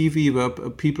German TV where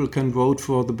people can vote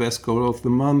for the best goal of the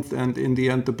month and in the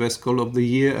end the best goal of the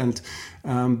year. And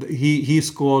he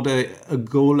scored a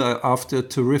goal after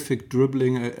terrific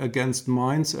dribbling against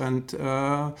Mainz. And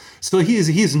so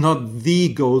he's not the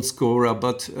goal scorer,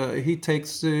 but he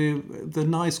takes the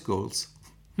nice goals.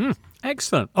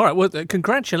 Excellent. All right. Well,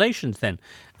 congratulations then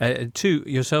to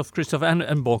yourself, Christoph, and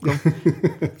Bochum.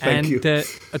 Thank you.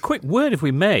 A quick word, if we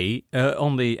may,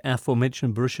 on the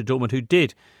aforementioned Borussia Dortmund, who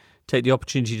did take the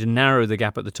opportunity to narrow the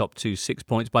gap at the top to 6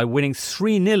 points by winning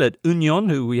 3-0 at Union,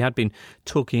 who we had been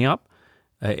talking up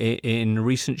in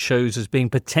recent shows as being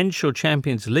potential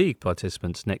Champions League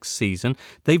participants next season.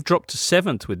 They've dropped to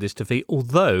 7th with this defeat,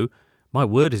 although, my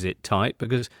word, is it tight,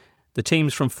 because the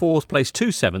teams from 4th place to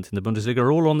 7th in the Bundesliga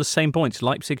are all on the same points: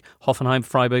 Leipzig, Hoffenheim,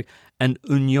 Freiburg and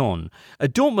Union.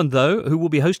 Dortmund, though, who will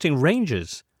be hosting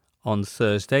Rangers on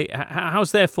Thursday,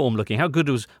 how's their form looking? How good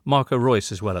was Marco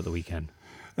Reus as well at the weekend?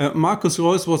 Marcus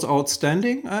Reus was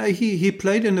outstanding. He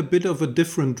played in a bit of a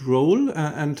different role,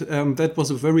 and that was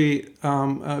a very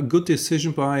good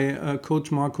decision by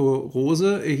coach Marco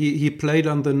Rose. He played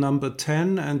on the number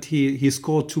 10, and he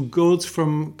scored 2 goals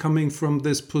coming from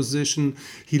this position.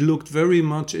 He looked very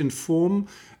much in form.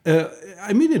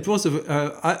 It was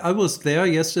I was there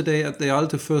yesterday at the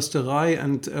Alte Försterei,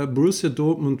 and Borussia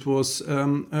Dortmund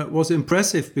was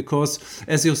impressive because,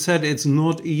 as you said, it's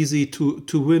not easy to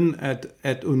win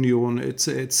at Union. It's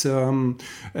that's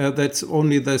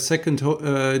only the second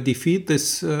defeat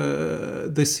this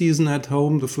season at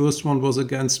home. The first one was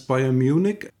against Bayern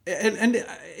Munich, and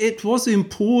it was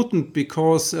important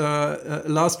because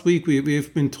last week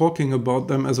we've been talking about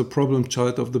them as a problem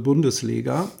child of the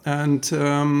Bundesliga, and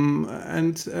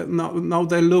now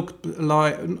they looked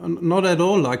like not at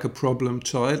all like a problem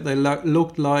child. They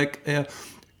looked like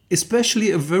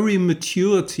especially a very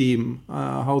mature team.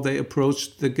 How they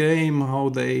approached the game, how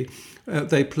they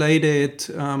played it.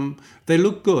 They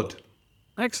look good.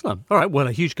 Excellent. All right. Well,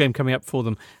 a huge game coming up for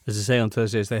them, as I say, on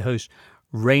Thursday as they host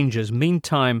Rangers.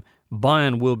 Meantime,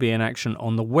 Bayern will be in action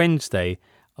on the Wednesday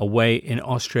away in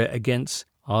Austria against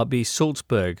RB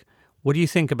Salzburg. What do you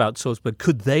think about Salzburg?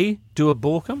 Could they do a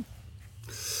Bochum?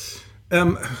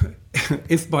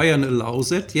 If Bayern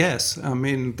allows it, yes. I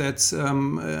mean, that's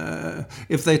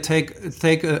if they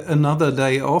take another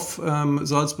day off,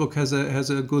 Salzburg has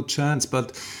a good chance,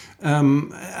 but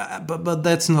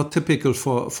that's not typical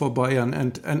for Bayern,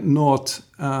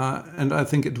 and I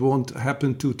think it won't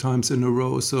happen 2 times in a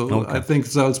row. So okay. I think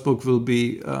Salzburg will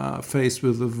be faced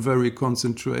with a very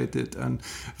concentrated and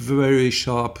very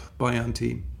sharp Bayern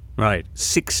team. Right,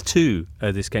 6-2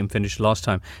 this game finished last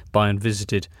time Bayern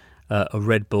visited a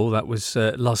Red Bull. That was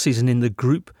last season in the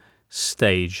group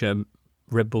stage.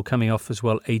 Red Bull coming off as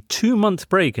well a 2-month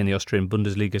break in the Austrian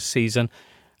Bundesliga season.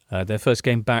 Their first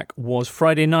game back was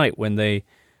Friday night when they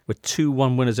were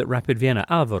 2-1 winners at Rapid Vienna.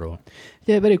 Alvaro.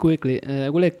 Yeah, very quickly. I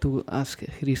would like to ask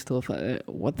Christoph,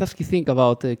 what does he think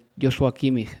about Joshua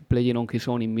Kimmich playing on his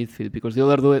own in midfield? Because the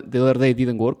other day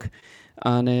didn't work.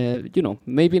 And,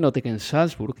 maybe not against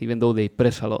Salzburg, even though they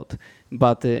press a lot.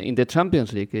 But in the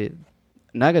Champions League,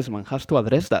 Nagelsmann has to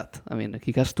address that. I mean,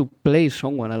 he has to play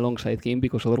someone alongside him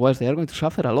because otherwise they are going to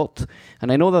suffer a lot.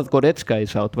 And I know that Goretzka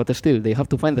is out, but still, they have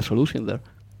to find the solution there.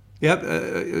 Yeah,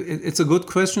 it's a good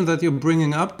question that you're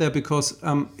bringing up there because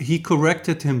he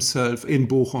corrected himself in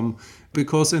Bochum.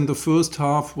 Because in the first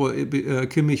half,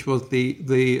 Kimmich was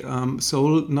the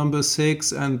sole number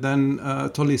 6, and then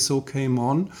Tolisso came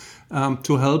on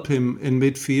to help him in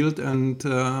midfield, and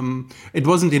it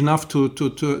wasn't enough to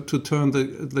turn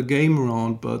the game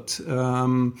around. But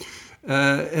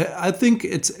I think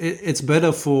it's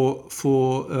better for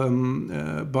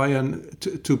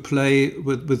Bayern to play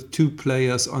with 2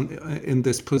 players in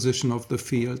this position of the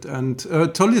field, and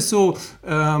Tolisso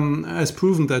has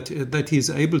proven that he's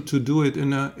able to do it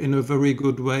in a very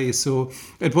good way. So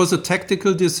it was a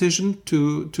tactical decision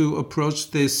to approach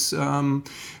this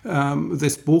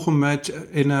Bochum match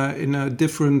in a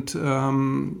different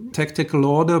tactical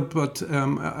order, but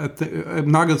I think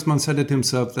Nagelsmann said it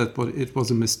himself that it was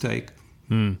a mistake.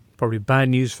 Probably bad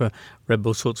news for Red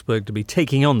Bull Salzburg to be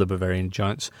taking on the Bavarian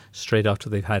Giants straight after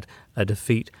they've had a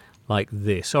defeat like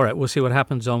this. All right, we'll see what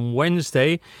happens on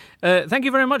Wednesday. Thank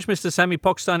you very much, Mr. Sami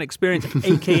Pockstein Experience,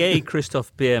 a.k.a.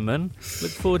 Christoph Biermann.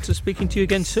 Look forward to speaking to you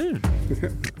again soon.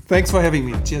 Thanks for having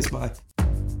me. Cheers, bye.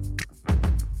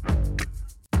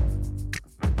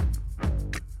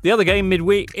 The other game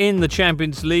midweek in the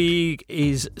Champions League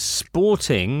is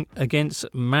Sporting against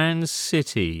Man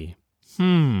City.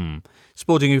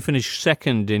 Sporting, who finished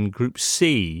second in Group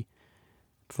C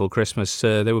before Christmas,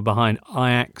 they were behind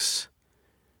Ajax,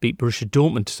 beat Borussia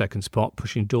Dortmund to second spot,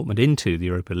 pushing Dortmund into the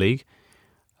Europa League.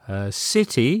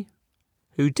 City,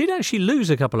 who did actually lose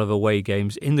a couple of away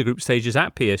games in the group stages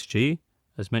at PSG,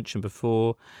 as mentioned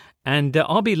before, and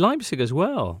RB Leipzig as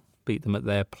well, beat them at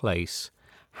their place.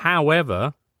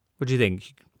 However, what do you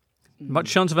think? Much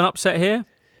chance of an upset here?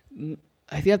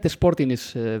 I think that the Sporting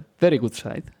is a very good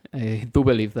side. I do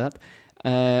believe that.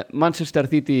 Manchester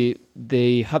City,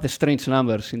 they had strange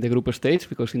numbers in the group stage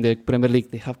because in the Premier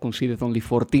League they have conceded only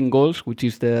 14 goals, which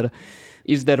is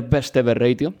their best ever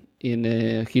ratio.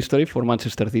 in history for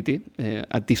Manchester City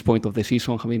at this point of the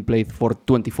season, having played for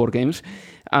 24 games.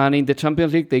 And in the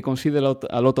Champions League, they conceded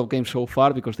a lot of games so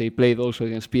far because they played also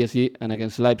against PSG and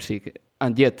against Leipzig.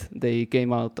 And yet, they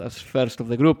came out as first of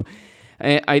the group.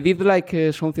 I did like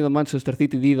something that Manchester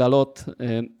City did a lot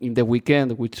in the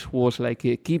weekend, which was like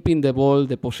keeping the ball,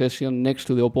 the possession next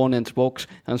to the opponent's box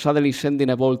and suddenly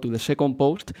sending a ball to the second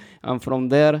post. And from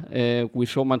there, we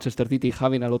saw Manchester City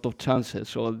having a lot of chances.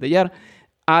 So they are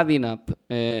adding up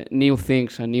new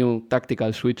things and new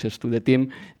tactical switches to the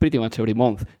team pretty much every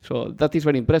month. So that is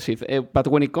very impressive. But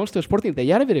when it comes to Sporting, they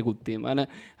are a very good team. And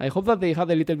I hope that they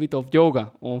had a little bit of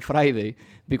yoga on Friday,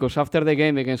 because after the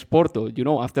game against Porto,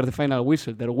 after the final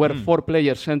whistle, there were 4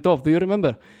 players sent off. Do you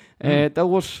remember? That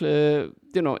was,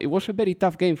 it was a very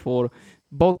tough game for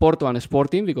both Porto and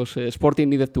Sporting, because Sporting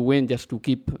needed to win just to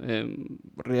keep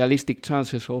realistic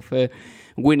chances of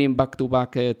winning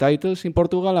back-to-back titles in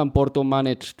Portugal, and Porto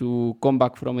managed to come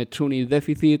back from a 2-0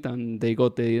 deficit, and they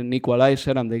got an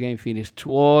equalizer, and the game finished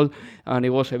 2-2, and it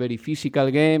was a very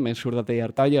physical game. I'm sure that they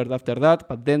are tired after that,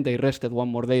 but then they rested one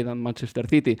more day than Manchester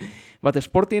City. But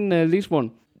Sporting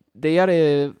Lisbon, they are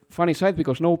a funny side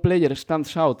because no player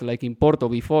stands out like in Porto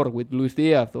before with Luis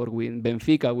Diaz, or with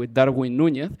Benfica with Darwin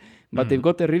Núñez, but they've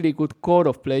got a really good core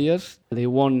of players. They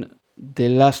won the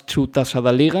last 2 Taça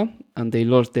da Liga and they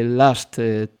lost the last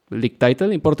league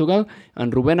title in Portugal,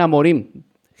 and Rubén Amorim,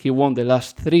 he won the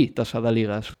last 3 Taça da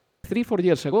Ligas. 3-4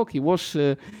 years ago, he was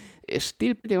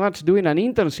still pretty much doing an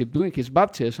internship, doing his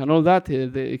badges and all that.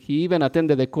 He even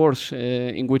attended the course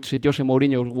in which Jose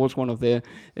Mourinho was one of the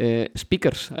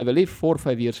speakers, I believe, 4 or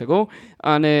 5 years ago.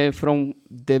 And from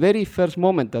the very first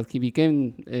moment that he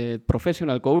became a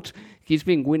professional coach, he's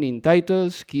been winning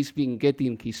titles, he's been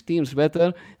getting his teams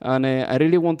better, and I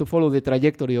really want to follow the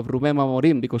trajectory of Rubén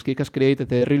Amorim because he has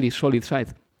created a really solid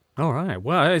side. All right.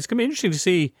 Well, it's going to be interesting to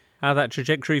see how that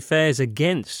trajectory fares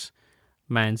against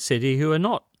Man City, who are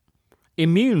not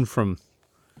immune from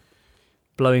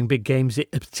blowing big games,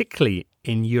 particularly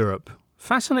in Europe.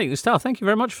 Fascinating stuff. Thank you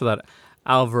very much for that,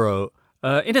 Alvaro.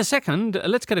 In a second,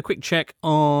 let's get a quick check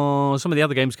on some of the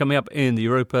other games coming up in the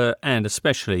Europa and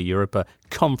especially Europa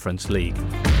Conference League.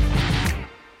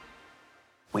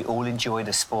 We all enjoy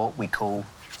the sport we call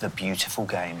the beautiful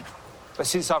game. But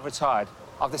since I've retired,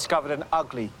 I've discovered an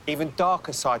ugly, even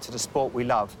darker side to the sport we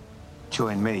love.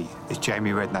 Join me as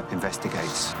Jamie Redknapp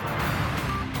investigates.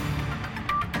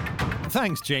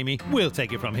 Thanks, Jamie. We'll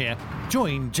take it from here.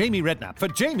 Join Jamie Redknapp for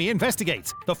Jamie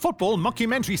Investigates, the football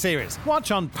mockumentary series.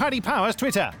 Watch on Paddy Power's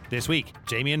Twitter. This week,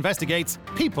 Jamie investigates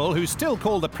people who still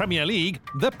call the Premier League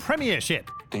the Premiership.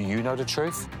 Do you know the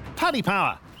truth? Paddy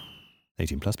Power.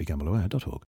 18 plus,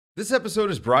 BeGambleAware.org. This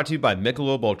episode is brought to you by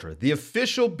Michelob Ultra, the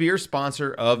official beer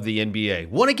sponsor of the NBA.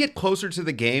 Want to get closer to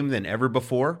the game than ever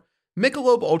before?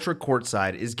 Michelob Ultra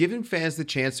Courtside is giving fans the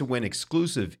chance to win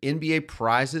exclusive NBA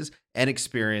prizes and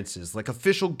experiences like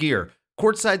official gear,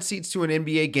 courtside seats to an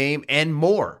NBA game, and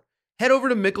more. Head over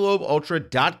to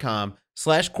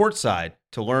MichelobUltra.com/courtside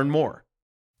to learn more.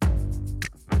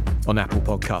 On Apple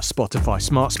Podcasts, Spotify,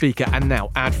 Smart Speaker, and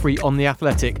now ad-free on The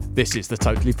Athletic, this is the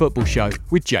Totally Football Show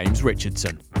with James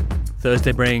Richardson.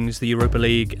 Thursday brings the Europa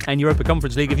League and Europa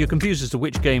Conference League. If you're confused as to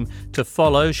which game to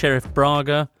follow, Sheriff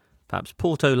Braga, perhaps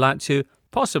Porto Lazio,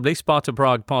 possibly Sparta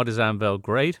Prague, Partizan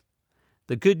Belgrade.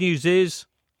 The good news is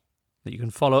that you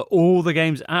can follow all the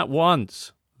games at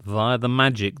once via the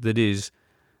magic that is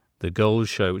the Goals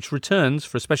Show, which returns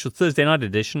for a special Thursday night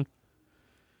edition.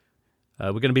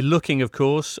 We're going to be looking, of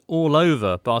course, all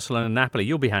over Barcelona and Napoli.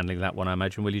 You'll be handling that one, I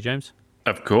imagine, will you, James?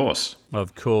 Of course.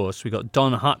 Of course. We've got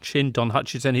Don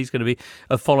Hutchinson. He's going to be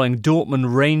following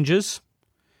Dortmund Rangers.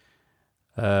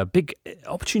 Big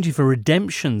opportunity for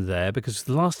redemption there, because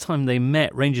the last time they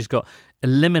met, Rangers got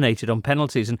eliminated on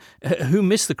penalties. And who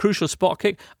missed the crucial spot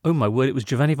kick? Oh, my word, it was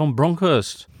Giovanni von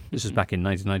Bronckhorst. This was back in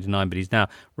 1999, but he's now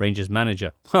Rangers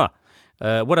manager.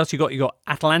 What else you got? You got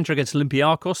Atalanta against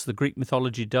Olympiacos, the Greek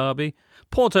mythology derby.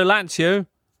 Porto Lazio,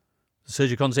 the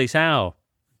Sergio Conceição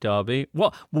derby.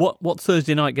 What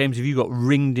Thursday night games have you got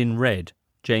ringed in red,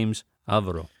 James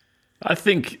Alvaro? I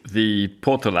think the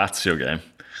Porto Lazio game,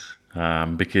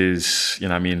 because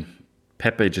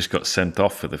Pepe just got sent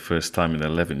off for the first time in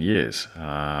 11 years.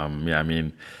 How's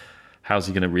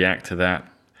he going to react to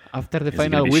that? After the Is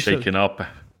final he whistle. Shaken up?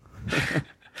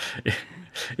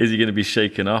 Is he going to be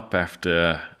shaken up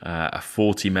after a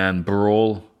 40-man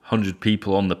brawl, 100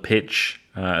 people on the pitch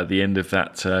at the end of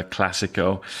that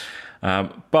Clásico?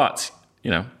 But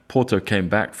Porto came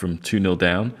back from 2-0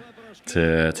 down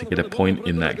to get a point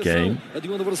in that game.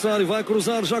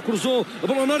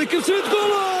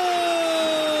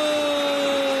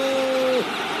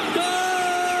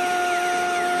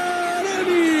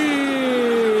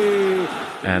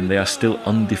 and they are still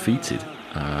undefeated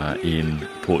in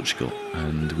Portugal.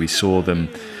 And we saw them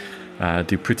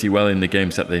do pretty well in the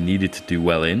games that they needed to do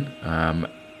well in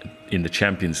the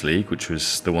Champions League, which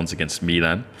was the ones against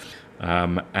Milan.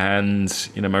 And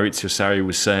Maurizio Sarri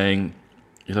was saying,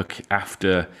 look,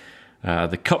 after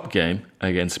the cup game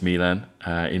against Milan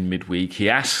in midweek, he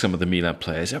asked some of the Milan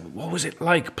players, what was it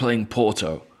like playing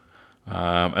Porto?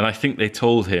 And I think they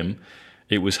told him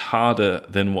it was harder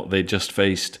than what they just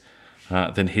faced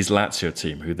than his Lazio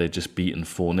team, who they'd just beaten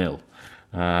 4-0.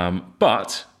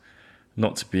 But,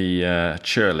 not to be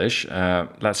churlish,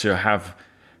 Lazio have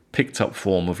picked up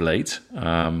form of late,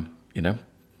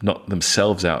 not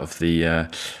themselves out of the...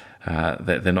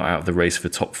 they're not out of the race for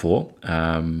top four.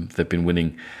 They've been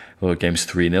winning a lot of games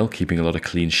 3-0, keeping a lot of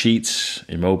clean sheets.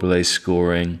 Immobile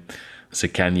scoring.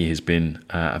 Zaccagni has been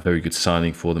a very good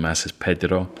signing for them, as has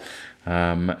Pedro.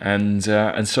 And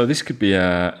so this could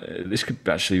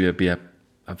actually be a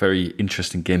very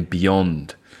interesting game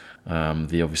beyond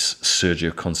the obvious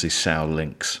Sergio Conceição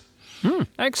links.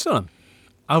 Excellent.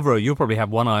 Alvaro, you'll probably have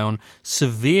one eye on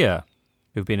Sevilla,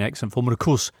 who've been excellent form, and of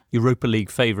course Europa League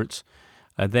favourites.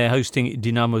 They're hosting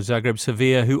Dinamo Zagreb.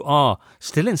 Sevilla, who are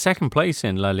still in second place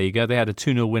in La Liga. They had a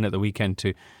 2-0 win at the weekend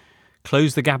to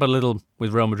close the gap a little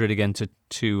with Real Madrid again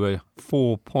to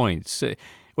 4 points.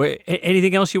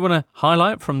 Anything else you want to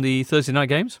highlight from the Thursday night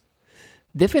games?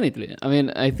 Definitely. I mean,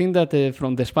 I think that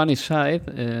from the Spanish side,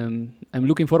 I'm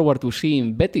looking forward to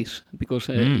seeing Betis, because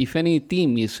if any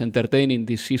team is entertaining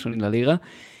this season in La Liga,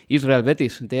 it's Real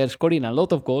Betis. They are scoring a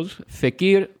lot of goals.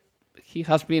 Fekir, he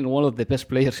has been one of the best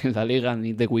players in La Liga, and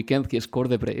in the weekend he scored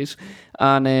the brace.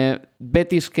 And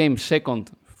Betis came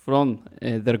second from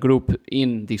their group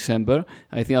in December.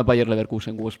 I think that Bayer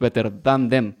Leverkusen was better than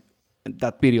them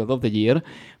that period of the year.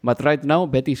 But right now,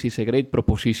 Betis is a great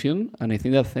proposition, and I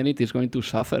think that Zenit is going to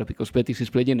suffer because Betis is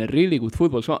playing a really good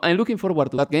football. So I'm looking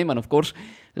forward to that game, and of course,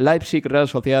 Leipzig-Real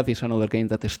Sociedad is another game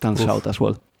that stands out as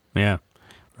well. Yeah,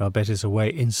 Real Betis away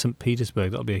in St.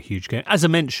 Petersburg. That'll be a huge game. As I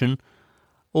mentioned,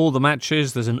 all the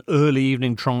matches, there's an early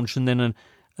evening tranche and then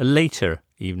a later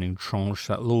evening tranche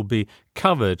that will all be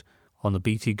covered on the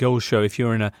BT Goal Show. If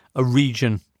you're in a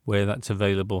region where that's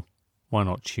available, why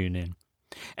not tune in?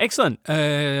 Excellent.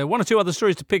 One or two other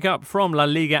stories to pick up from La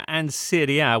Liga and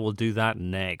Serie A. We'll do that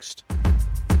next.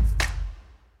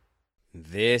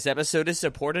 This episode is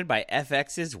supported by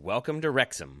FX's Welcome to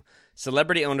Wrexham.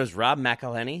 Celebrity owners Rob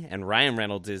McElhenney and Ryan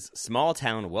Reynolds'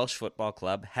 small-town Welsh football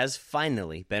club has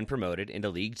finally been promoted into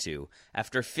League Two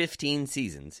after 15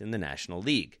 seasons in the National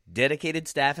League. Dedicated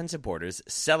staff and supporters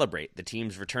celebrate the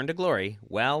team's return to glory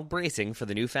while bracing for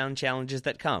the newfound challenges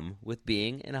that come with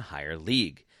being in a higher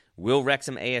league. Will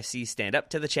Wrexham AFC stand up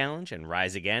to the challenge and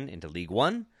rise again into League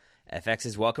One?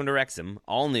 FX's Welcome to Wrexham,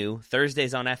 all new,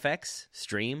 Thursdays on FX,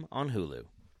 stream on Hulu.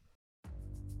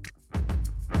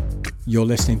 You're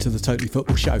listening to the Totally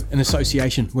Football Show in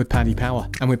association with Paddy Power.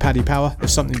 And with Paddy Power,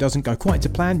 if something doesn't go quite to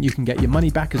plan, you can get your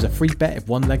money back as a free bet if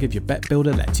one leg of your bet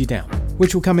builder lets you down,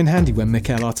 which will come in handy when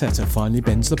Mikel Arteta finally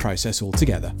bends the process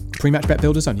altogether. Pre-match bet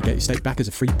builders only get your stake back as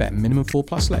a free bet, minimum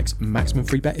 4+ legs. Maximum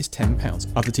free bet is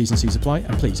 £10. Other T's and C's apply,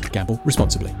 and please gamble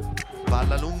responsibly.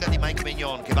 Palla lunga di Mike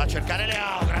Maignan che va a cercare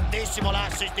Leao, grandissimo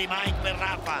l'assist di Mike per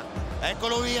Rafa.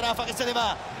 Eccolo lui, Rafa che se ne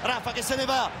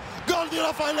va, gol di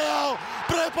Rafael Leao,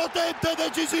 prepotente e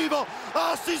decisivo,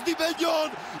 assist di Maignan,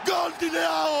 gol di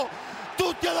Leao,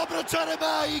 tutti ad abbracciare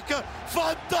Mike,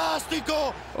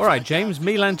 fantastico. All right, James,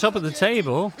 Milan top of the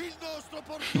table.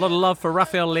 A lot of love for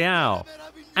Rafael Leao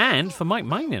and for Mike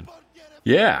Maignan.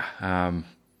 Yeah,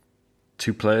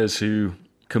 two players who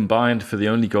combined for the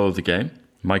only goal of the game.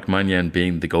 Mike Maignan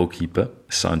being the goalkeeper,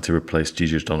 signed to replace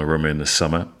Gigi Donnarumma in the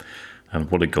summer. And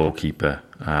what a goalkeeper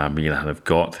Milan have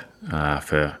got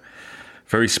for a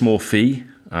very small fee,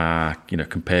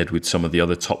 compared with some of the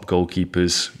other top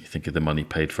goalkeepers. You think of the money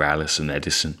paid for Alisson,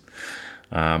 Edison.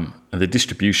 And the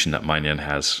distribution that Maignan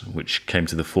has, which came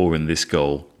to the fore in this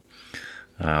goal,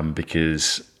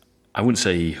 because I wouldn't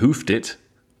say he hoofed it,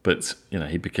 but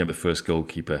he became the first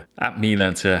goalkeeper at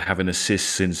Milan to have an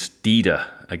assist since Dida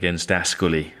against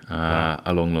Ascoli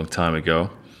a long time ago.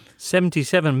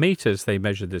 77 metres they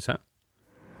measured this at.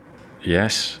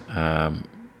 Yes,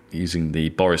 using the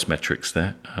Boris metrics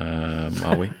there,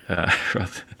 are we?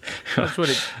 That's what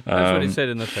it said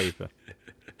in the paper.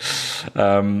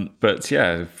 But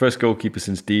yeah, first goalkeeper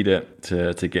since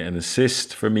Dida to get an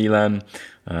assist for Milan.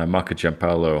 Marco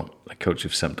Giampaolo, the coach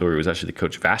of Sampdoria, was actually the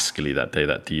coach of Ascoli that day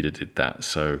that Dida did that.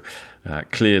 So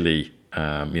clearly,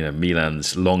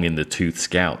 Milan's long in the tooth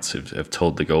scouts have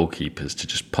told the goalkeepers to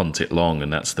just punt it long,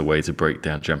 and that's the way to break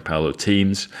down Giampaolo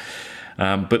teams.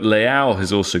 But Leao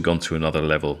has also gone to another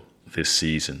level this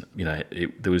season.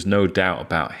 There was no doubt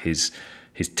about his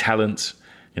talent.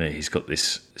 He's got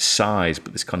this size,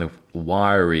 but this kind of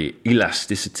wiry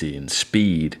elasticity and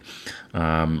speed,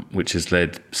 which has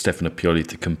led Stefano Pioli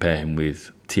to compare him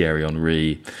with Thierry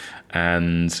Henry.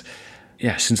 And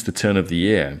since the turn of the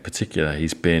year in particular,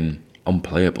 he's been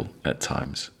unplayable at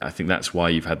times. I think that's why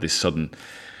you've had this sudden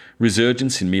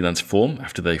resurgence in Milan's form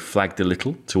after they flagged a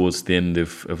little towards the end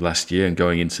of last year and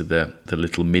going into the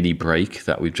little mini break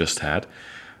that we've just had.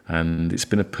 And it's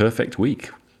been a perfect week.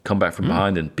 Come back from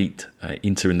behind and beat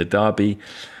Inter in the derby,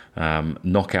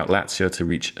 knock out Lazio to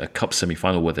reach a cup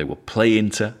semi-final where they will play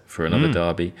Inter for another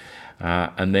derby.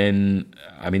 And then,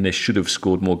 they should have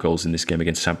scored more goals in this game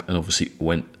against Samp and obviously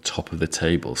went top of the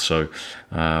table. So,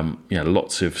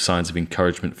 lots of signs of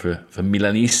encouragement for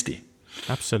Milanisti.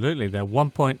 Absolutely. They're 1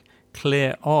 point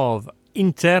clear of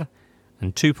Inter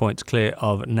and 2 points clear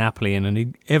of Napoli in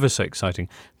an ever so exciting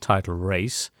title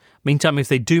race. Meantime, if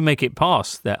they do make it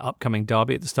past their upcoming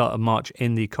derby at the start of March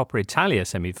in the Coppa Italia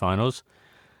semi-finals,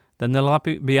 then they'll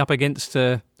be up against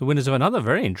the winners of another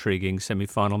very intriguing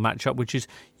semi-final matchup, which is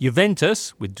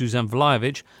Juventus with Dusan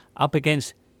Vlahovic up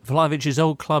against Vlahovic's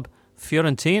old club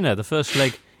Fiorentina. The first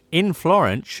leg in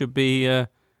Florence should be,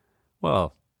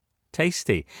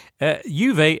 tasty.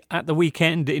 Juve at the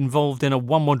weekend involved in a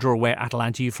 1-1 draw away at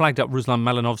Atalanta. You flagged up Ruslan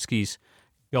Malinovsky's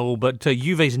goal, but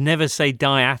Juve's never say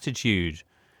die attitude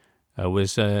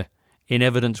was in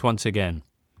evidence once again.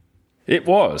 It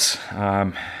was.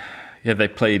 They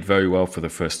played very well for the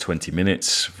first 20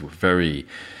 minutes, very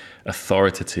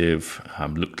authoritative,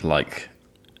 looked like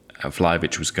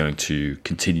Vlahovic was going to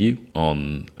continue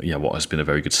on what has been a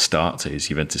very good start to his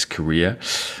Juventus career.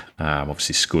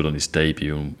 Obviously scored on his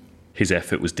debut, and his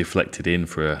effort was deflected in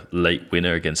for a late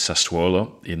winner against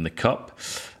Sassuolo in the Cup.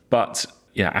 But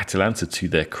Atalanta, to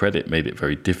their credit, made it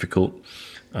very difficult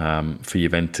for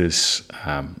Juventus.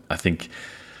 I think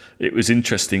it was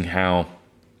interesting how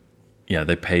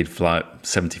they paid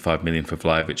 75 million for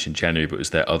Vlahovic in January, but it was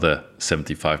their other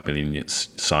 75 million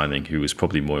signing who was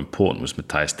probably more important, was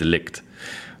Matthijs de Ligt.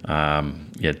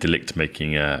 De Ligt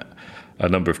making a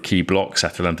number of key blocks,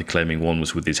 Atalanta claiming one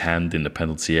was with his hand in the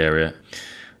penalty area.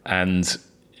 And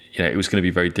it was going to be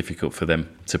very difficult for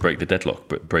them to break the deadlock,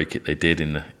 but break it they did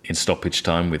in stoppage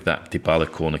time with that Dybala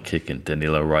corner kick and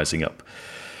Danilo rising up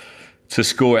to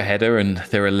score a header. And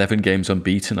they're 11 games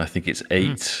unbeaten. I think it's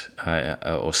 8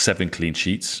 or 7 clean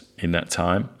sheets in that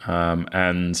time.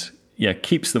 And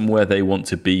keeps them where they want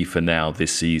to be for now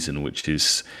this season, which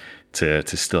is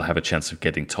to still have a chance of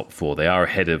getting top 4. They are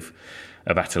ahead of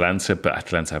Atalanta, but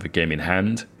Atalanta have a game in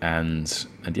hand. And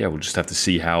we'll just have to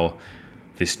see how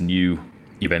this new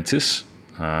Juventus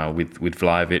with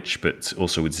Vlahovic, but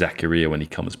also with Zakaria when he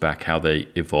comes back, how they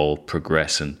evolve,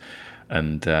 progress, and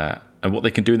what they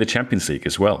can do in the Champions League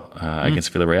as well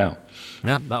against Villarreal.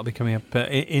 Yeah, that'll be coming up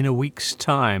in a week's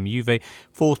time. Juve,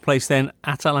 4th place then,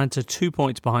 Atalanta 2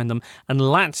 points behind them, and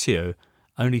Lazio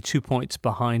only 2 points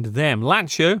behind them.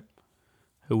 Lazio,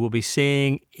 who will be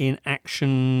seeing in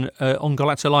action on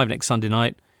Golazzo Live next Sunday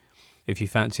night, if you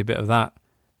fancy a bit of that.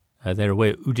 They're away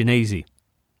at Udinese.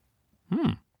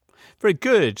 Very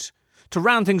good. To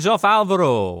round things off,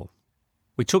 Alvaro.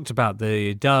 We talked about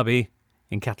the derby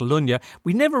in Catalonia.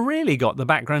 We never really got the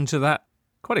background to that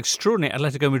quite extraordinary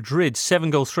Atletico Madrid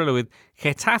 7-goal thriller with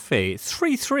Getafe,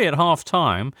 3-3 at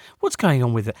half-time. What's going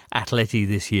on with Atleti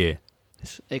this year?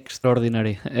 It's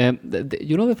extraordinary.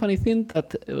 The funny thing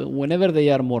that whenever they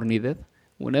are more needed,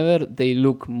 whenever they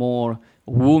look more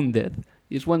wounded,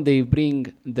 is when they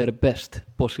bring their best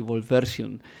possible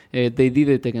version. They did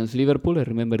it against Liverpool, I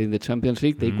remember in the Champions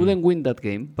League. They couldn't win that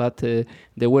game, but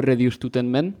they were reduced to 10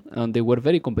 men, and they were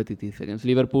very competitive against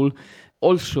Liverpool.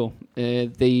 Also,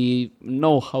 they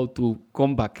know how to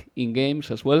come back in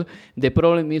games as well. The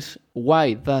problem is,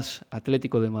 why does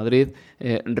Atletico de Madrid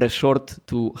resort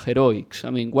to heroics? I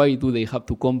mean, why do they have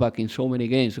to come back in so many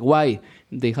games? Why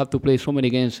they have to play so many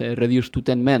games reduced to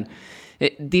 10 men?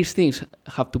 These things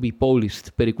have to be polished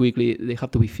very quickly. They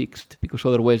have to be fixed, because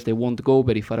otherwise they won't go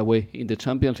very far away in the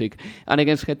Champions League. And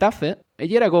against Getafe, a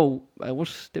year ago, I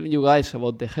was telling you guys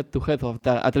about the head-to-head of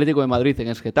the Atletico de Madrid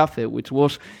against Getafe, which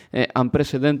was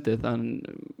unprecedented and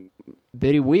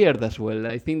very weird as well.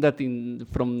 I think that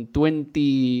from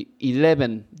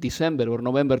 2011, December or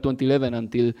November 2011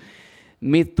 until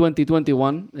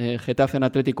mid-2021, Getafe and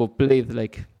Atletico played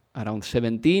like around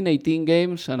 17, 18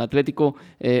 games, and Atletico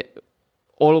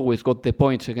always got the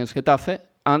points against Getafe,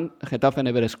 and Getafe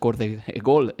never scored a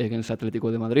goal against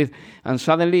Atletico de Madrid. And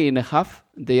suddenly, in a half,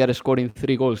 they are scoring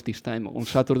 3 goals this time on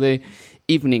Saturday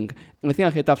evening. I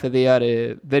think Getafe, they are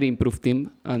a very improved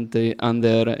team and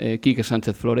under Quique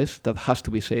Sánchez Flores. That has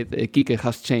to be said. Quique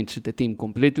has changed the team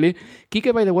completely.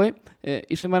 Quique, by the way,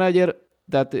 is a manager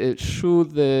that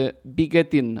should be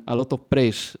getting a lot of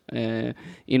praise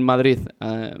in Madrid,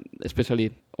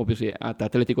 especially, obviously, at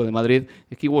Atletico de Madrid.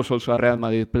 He was also a Real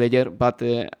Madrid player, but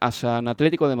as an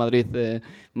Atletico de Madrid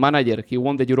manager, he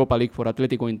won the Europa League for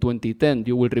Atletico in 2010.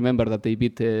 You will remember that they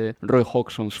beat Roy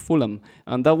Hodgson's Fulham,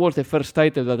 and that was the first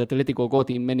title that Atletico got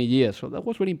in many years, so that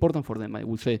was very important for them, I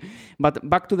would say. But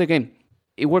back to the game.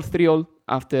 It was 3-3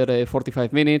 after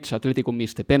 45 minutes. Atletico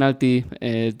missed a penalty.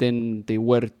 Then they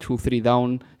were 2-3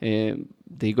 down.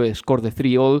 They scored the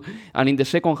 3-3. And in the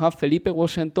second half, Felipe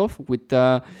was sent off with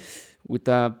a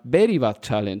very bad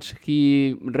challenge.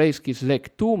 He raised his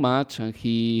leg too much and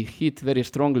he hit very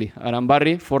strongly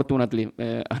Arambarri. Fortunately,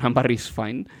 Arambarri is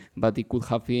fine, but it could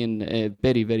have been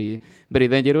very, very, very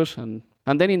dangerous.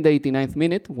 And then in the 89th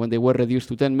minute, when they were reduced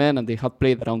to 10 men and they had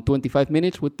played around 25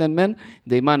 minutes with 10 men,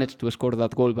 they managed to score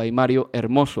that goal by Mario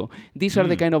Hermoso. These are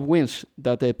the kind of wins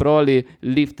that probably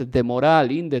lift the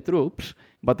morale in the troops,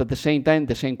 but at the same time,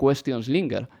 the same questions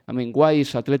linger. I mean, why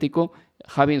is Atletico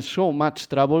having so much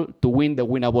trouble to win the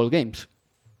winnable games?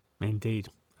 Indeed.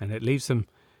 And it leaves them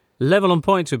level on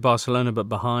points with Barcelona, but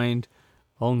behind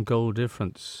on goal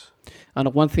difference.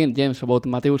 And one thing, James, about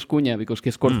Mateus Cunha, because he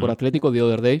scored for Atletico the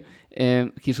other day,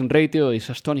 his ratio is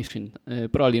astonishing.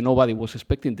 Probably nobody was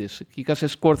expecting this. He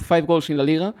has scored 5 goals in La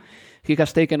Liga. He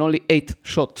has taken only 8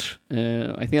 shots.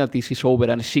 I think that this is over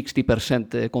a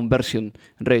 60% conversion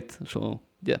rate. So,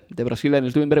 yeah, the Brazilian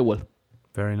is doing very well.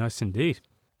 Very nice indeed.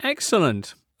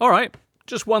 Excellent. All right,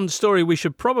 just one story we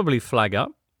should probably flag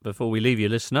up before we leave you,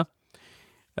 listener.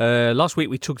 Last week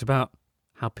we talked about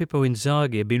how Pippo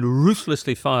Inzaghi had been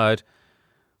ruthlessly fired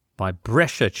by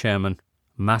Brescia chairman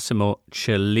Massimo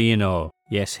Cellino.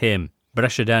 Yes, him.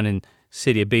 Brescia down in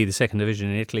Serie B, the second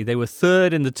division in Italy. They were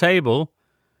third in the table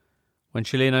when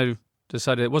Cellino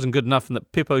decided it wasn't good enough and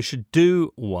that Pippo should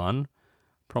do one,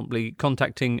 promptly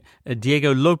contacting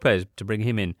Diego Lopez to bring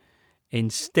him in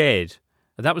instead.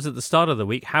 That was at the start of the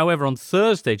week. However, on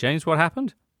Thursday, James, what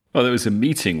happened? Well, there was a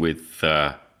meeting with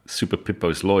Super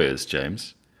Pippo's lawyers,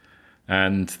 James.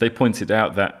 And they pointed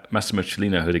out that Massimo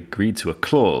Cellino had agreed to a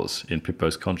clause in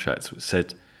Pippo's contract which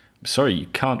said, sorry, you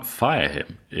can't fire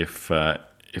him if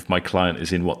my client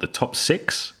is in, the top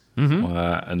 6? Mm-hmm.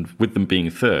 And with them being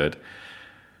third,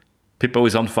 Pippo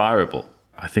is unfireable.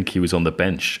 I think he was on the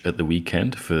bench at the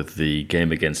weekend for the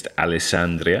game against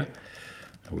Alessandria,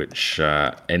 which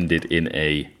ended in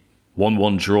a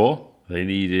 1-1 draw. They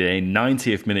needed a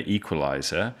 90th minute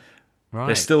equaliser. Right.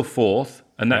 They're still fourth,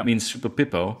 and that means Super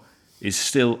Pippo is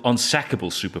still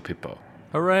unsackable Super Pippo.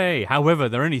 Hooray! However,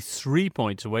 they're only 3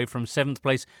 points away from 7th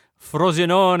place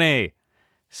Frosinone.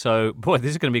 So, boy,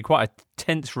 this is going to be quite a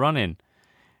tense run-in.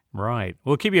 Right.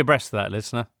 We'll keep you abreast of that,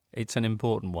 listener. It's an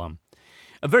important one.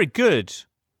 Very good.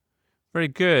 Very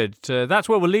good. That's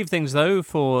where we'll leave things, though,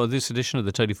 for this edition of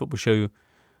the Totally Football Show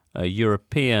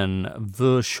European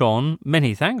version.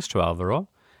 Many thanks to Alvaro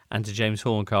and to James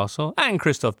Horncastle and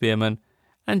Christoph Biermann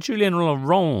and Julien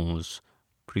Laurence.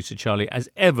 Producer Charlie, as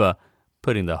ever,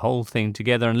 putting the whole thing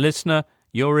together. And listener,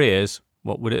 your ears,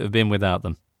 what would it have been without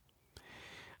them?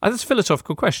 That's a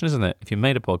philosophical question, isn't it? If you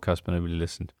made a podcast but nobody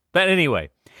listened. But anyway,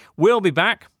 we'll be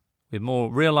back with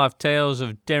more real-life tales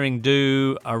of daring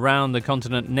do around the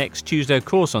continent next Tuesday. Of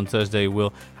course, on Thursday,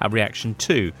 we'll have reaction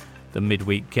to the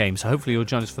midweek game. So hopefully you'll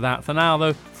join us for that. For now,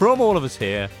 though, from all of us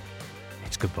here,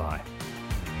 it's goodbye.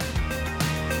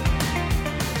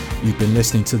 You've been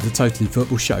listening to The Totally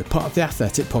Football Show, part of the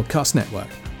Athletic Podcast Network.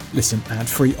 Listen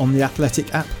ad-free on the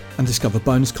Athletic app and discover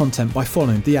bonus content by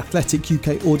following The Athletic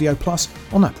UK Audio Plus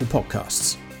on Apple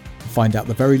Podcasts. Find out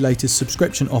the very latest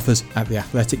subscription offers at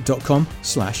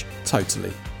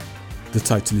theathletic.com/totally. The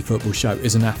Totally Football Show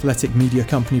is an Athletic Media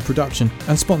Company production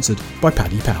and sponsored by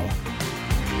Paddy Power.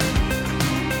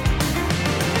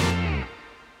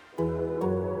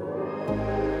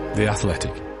 The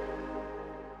Athletic.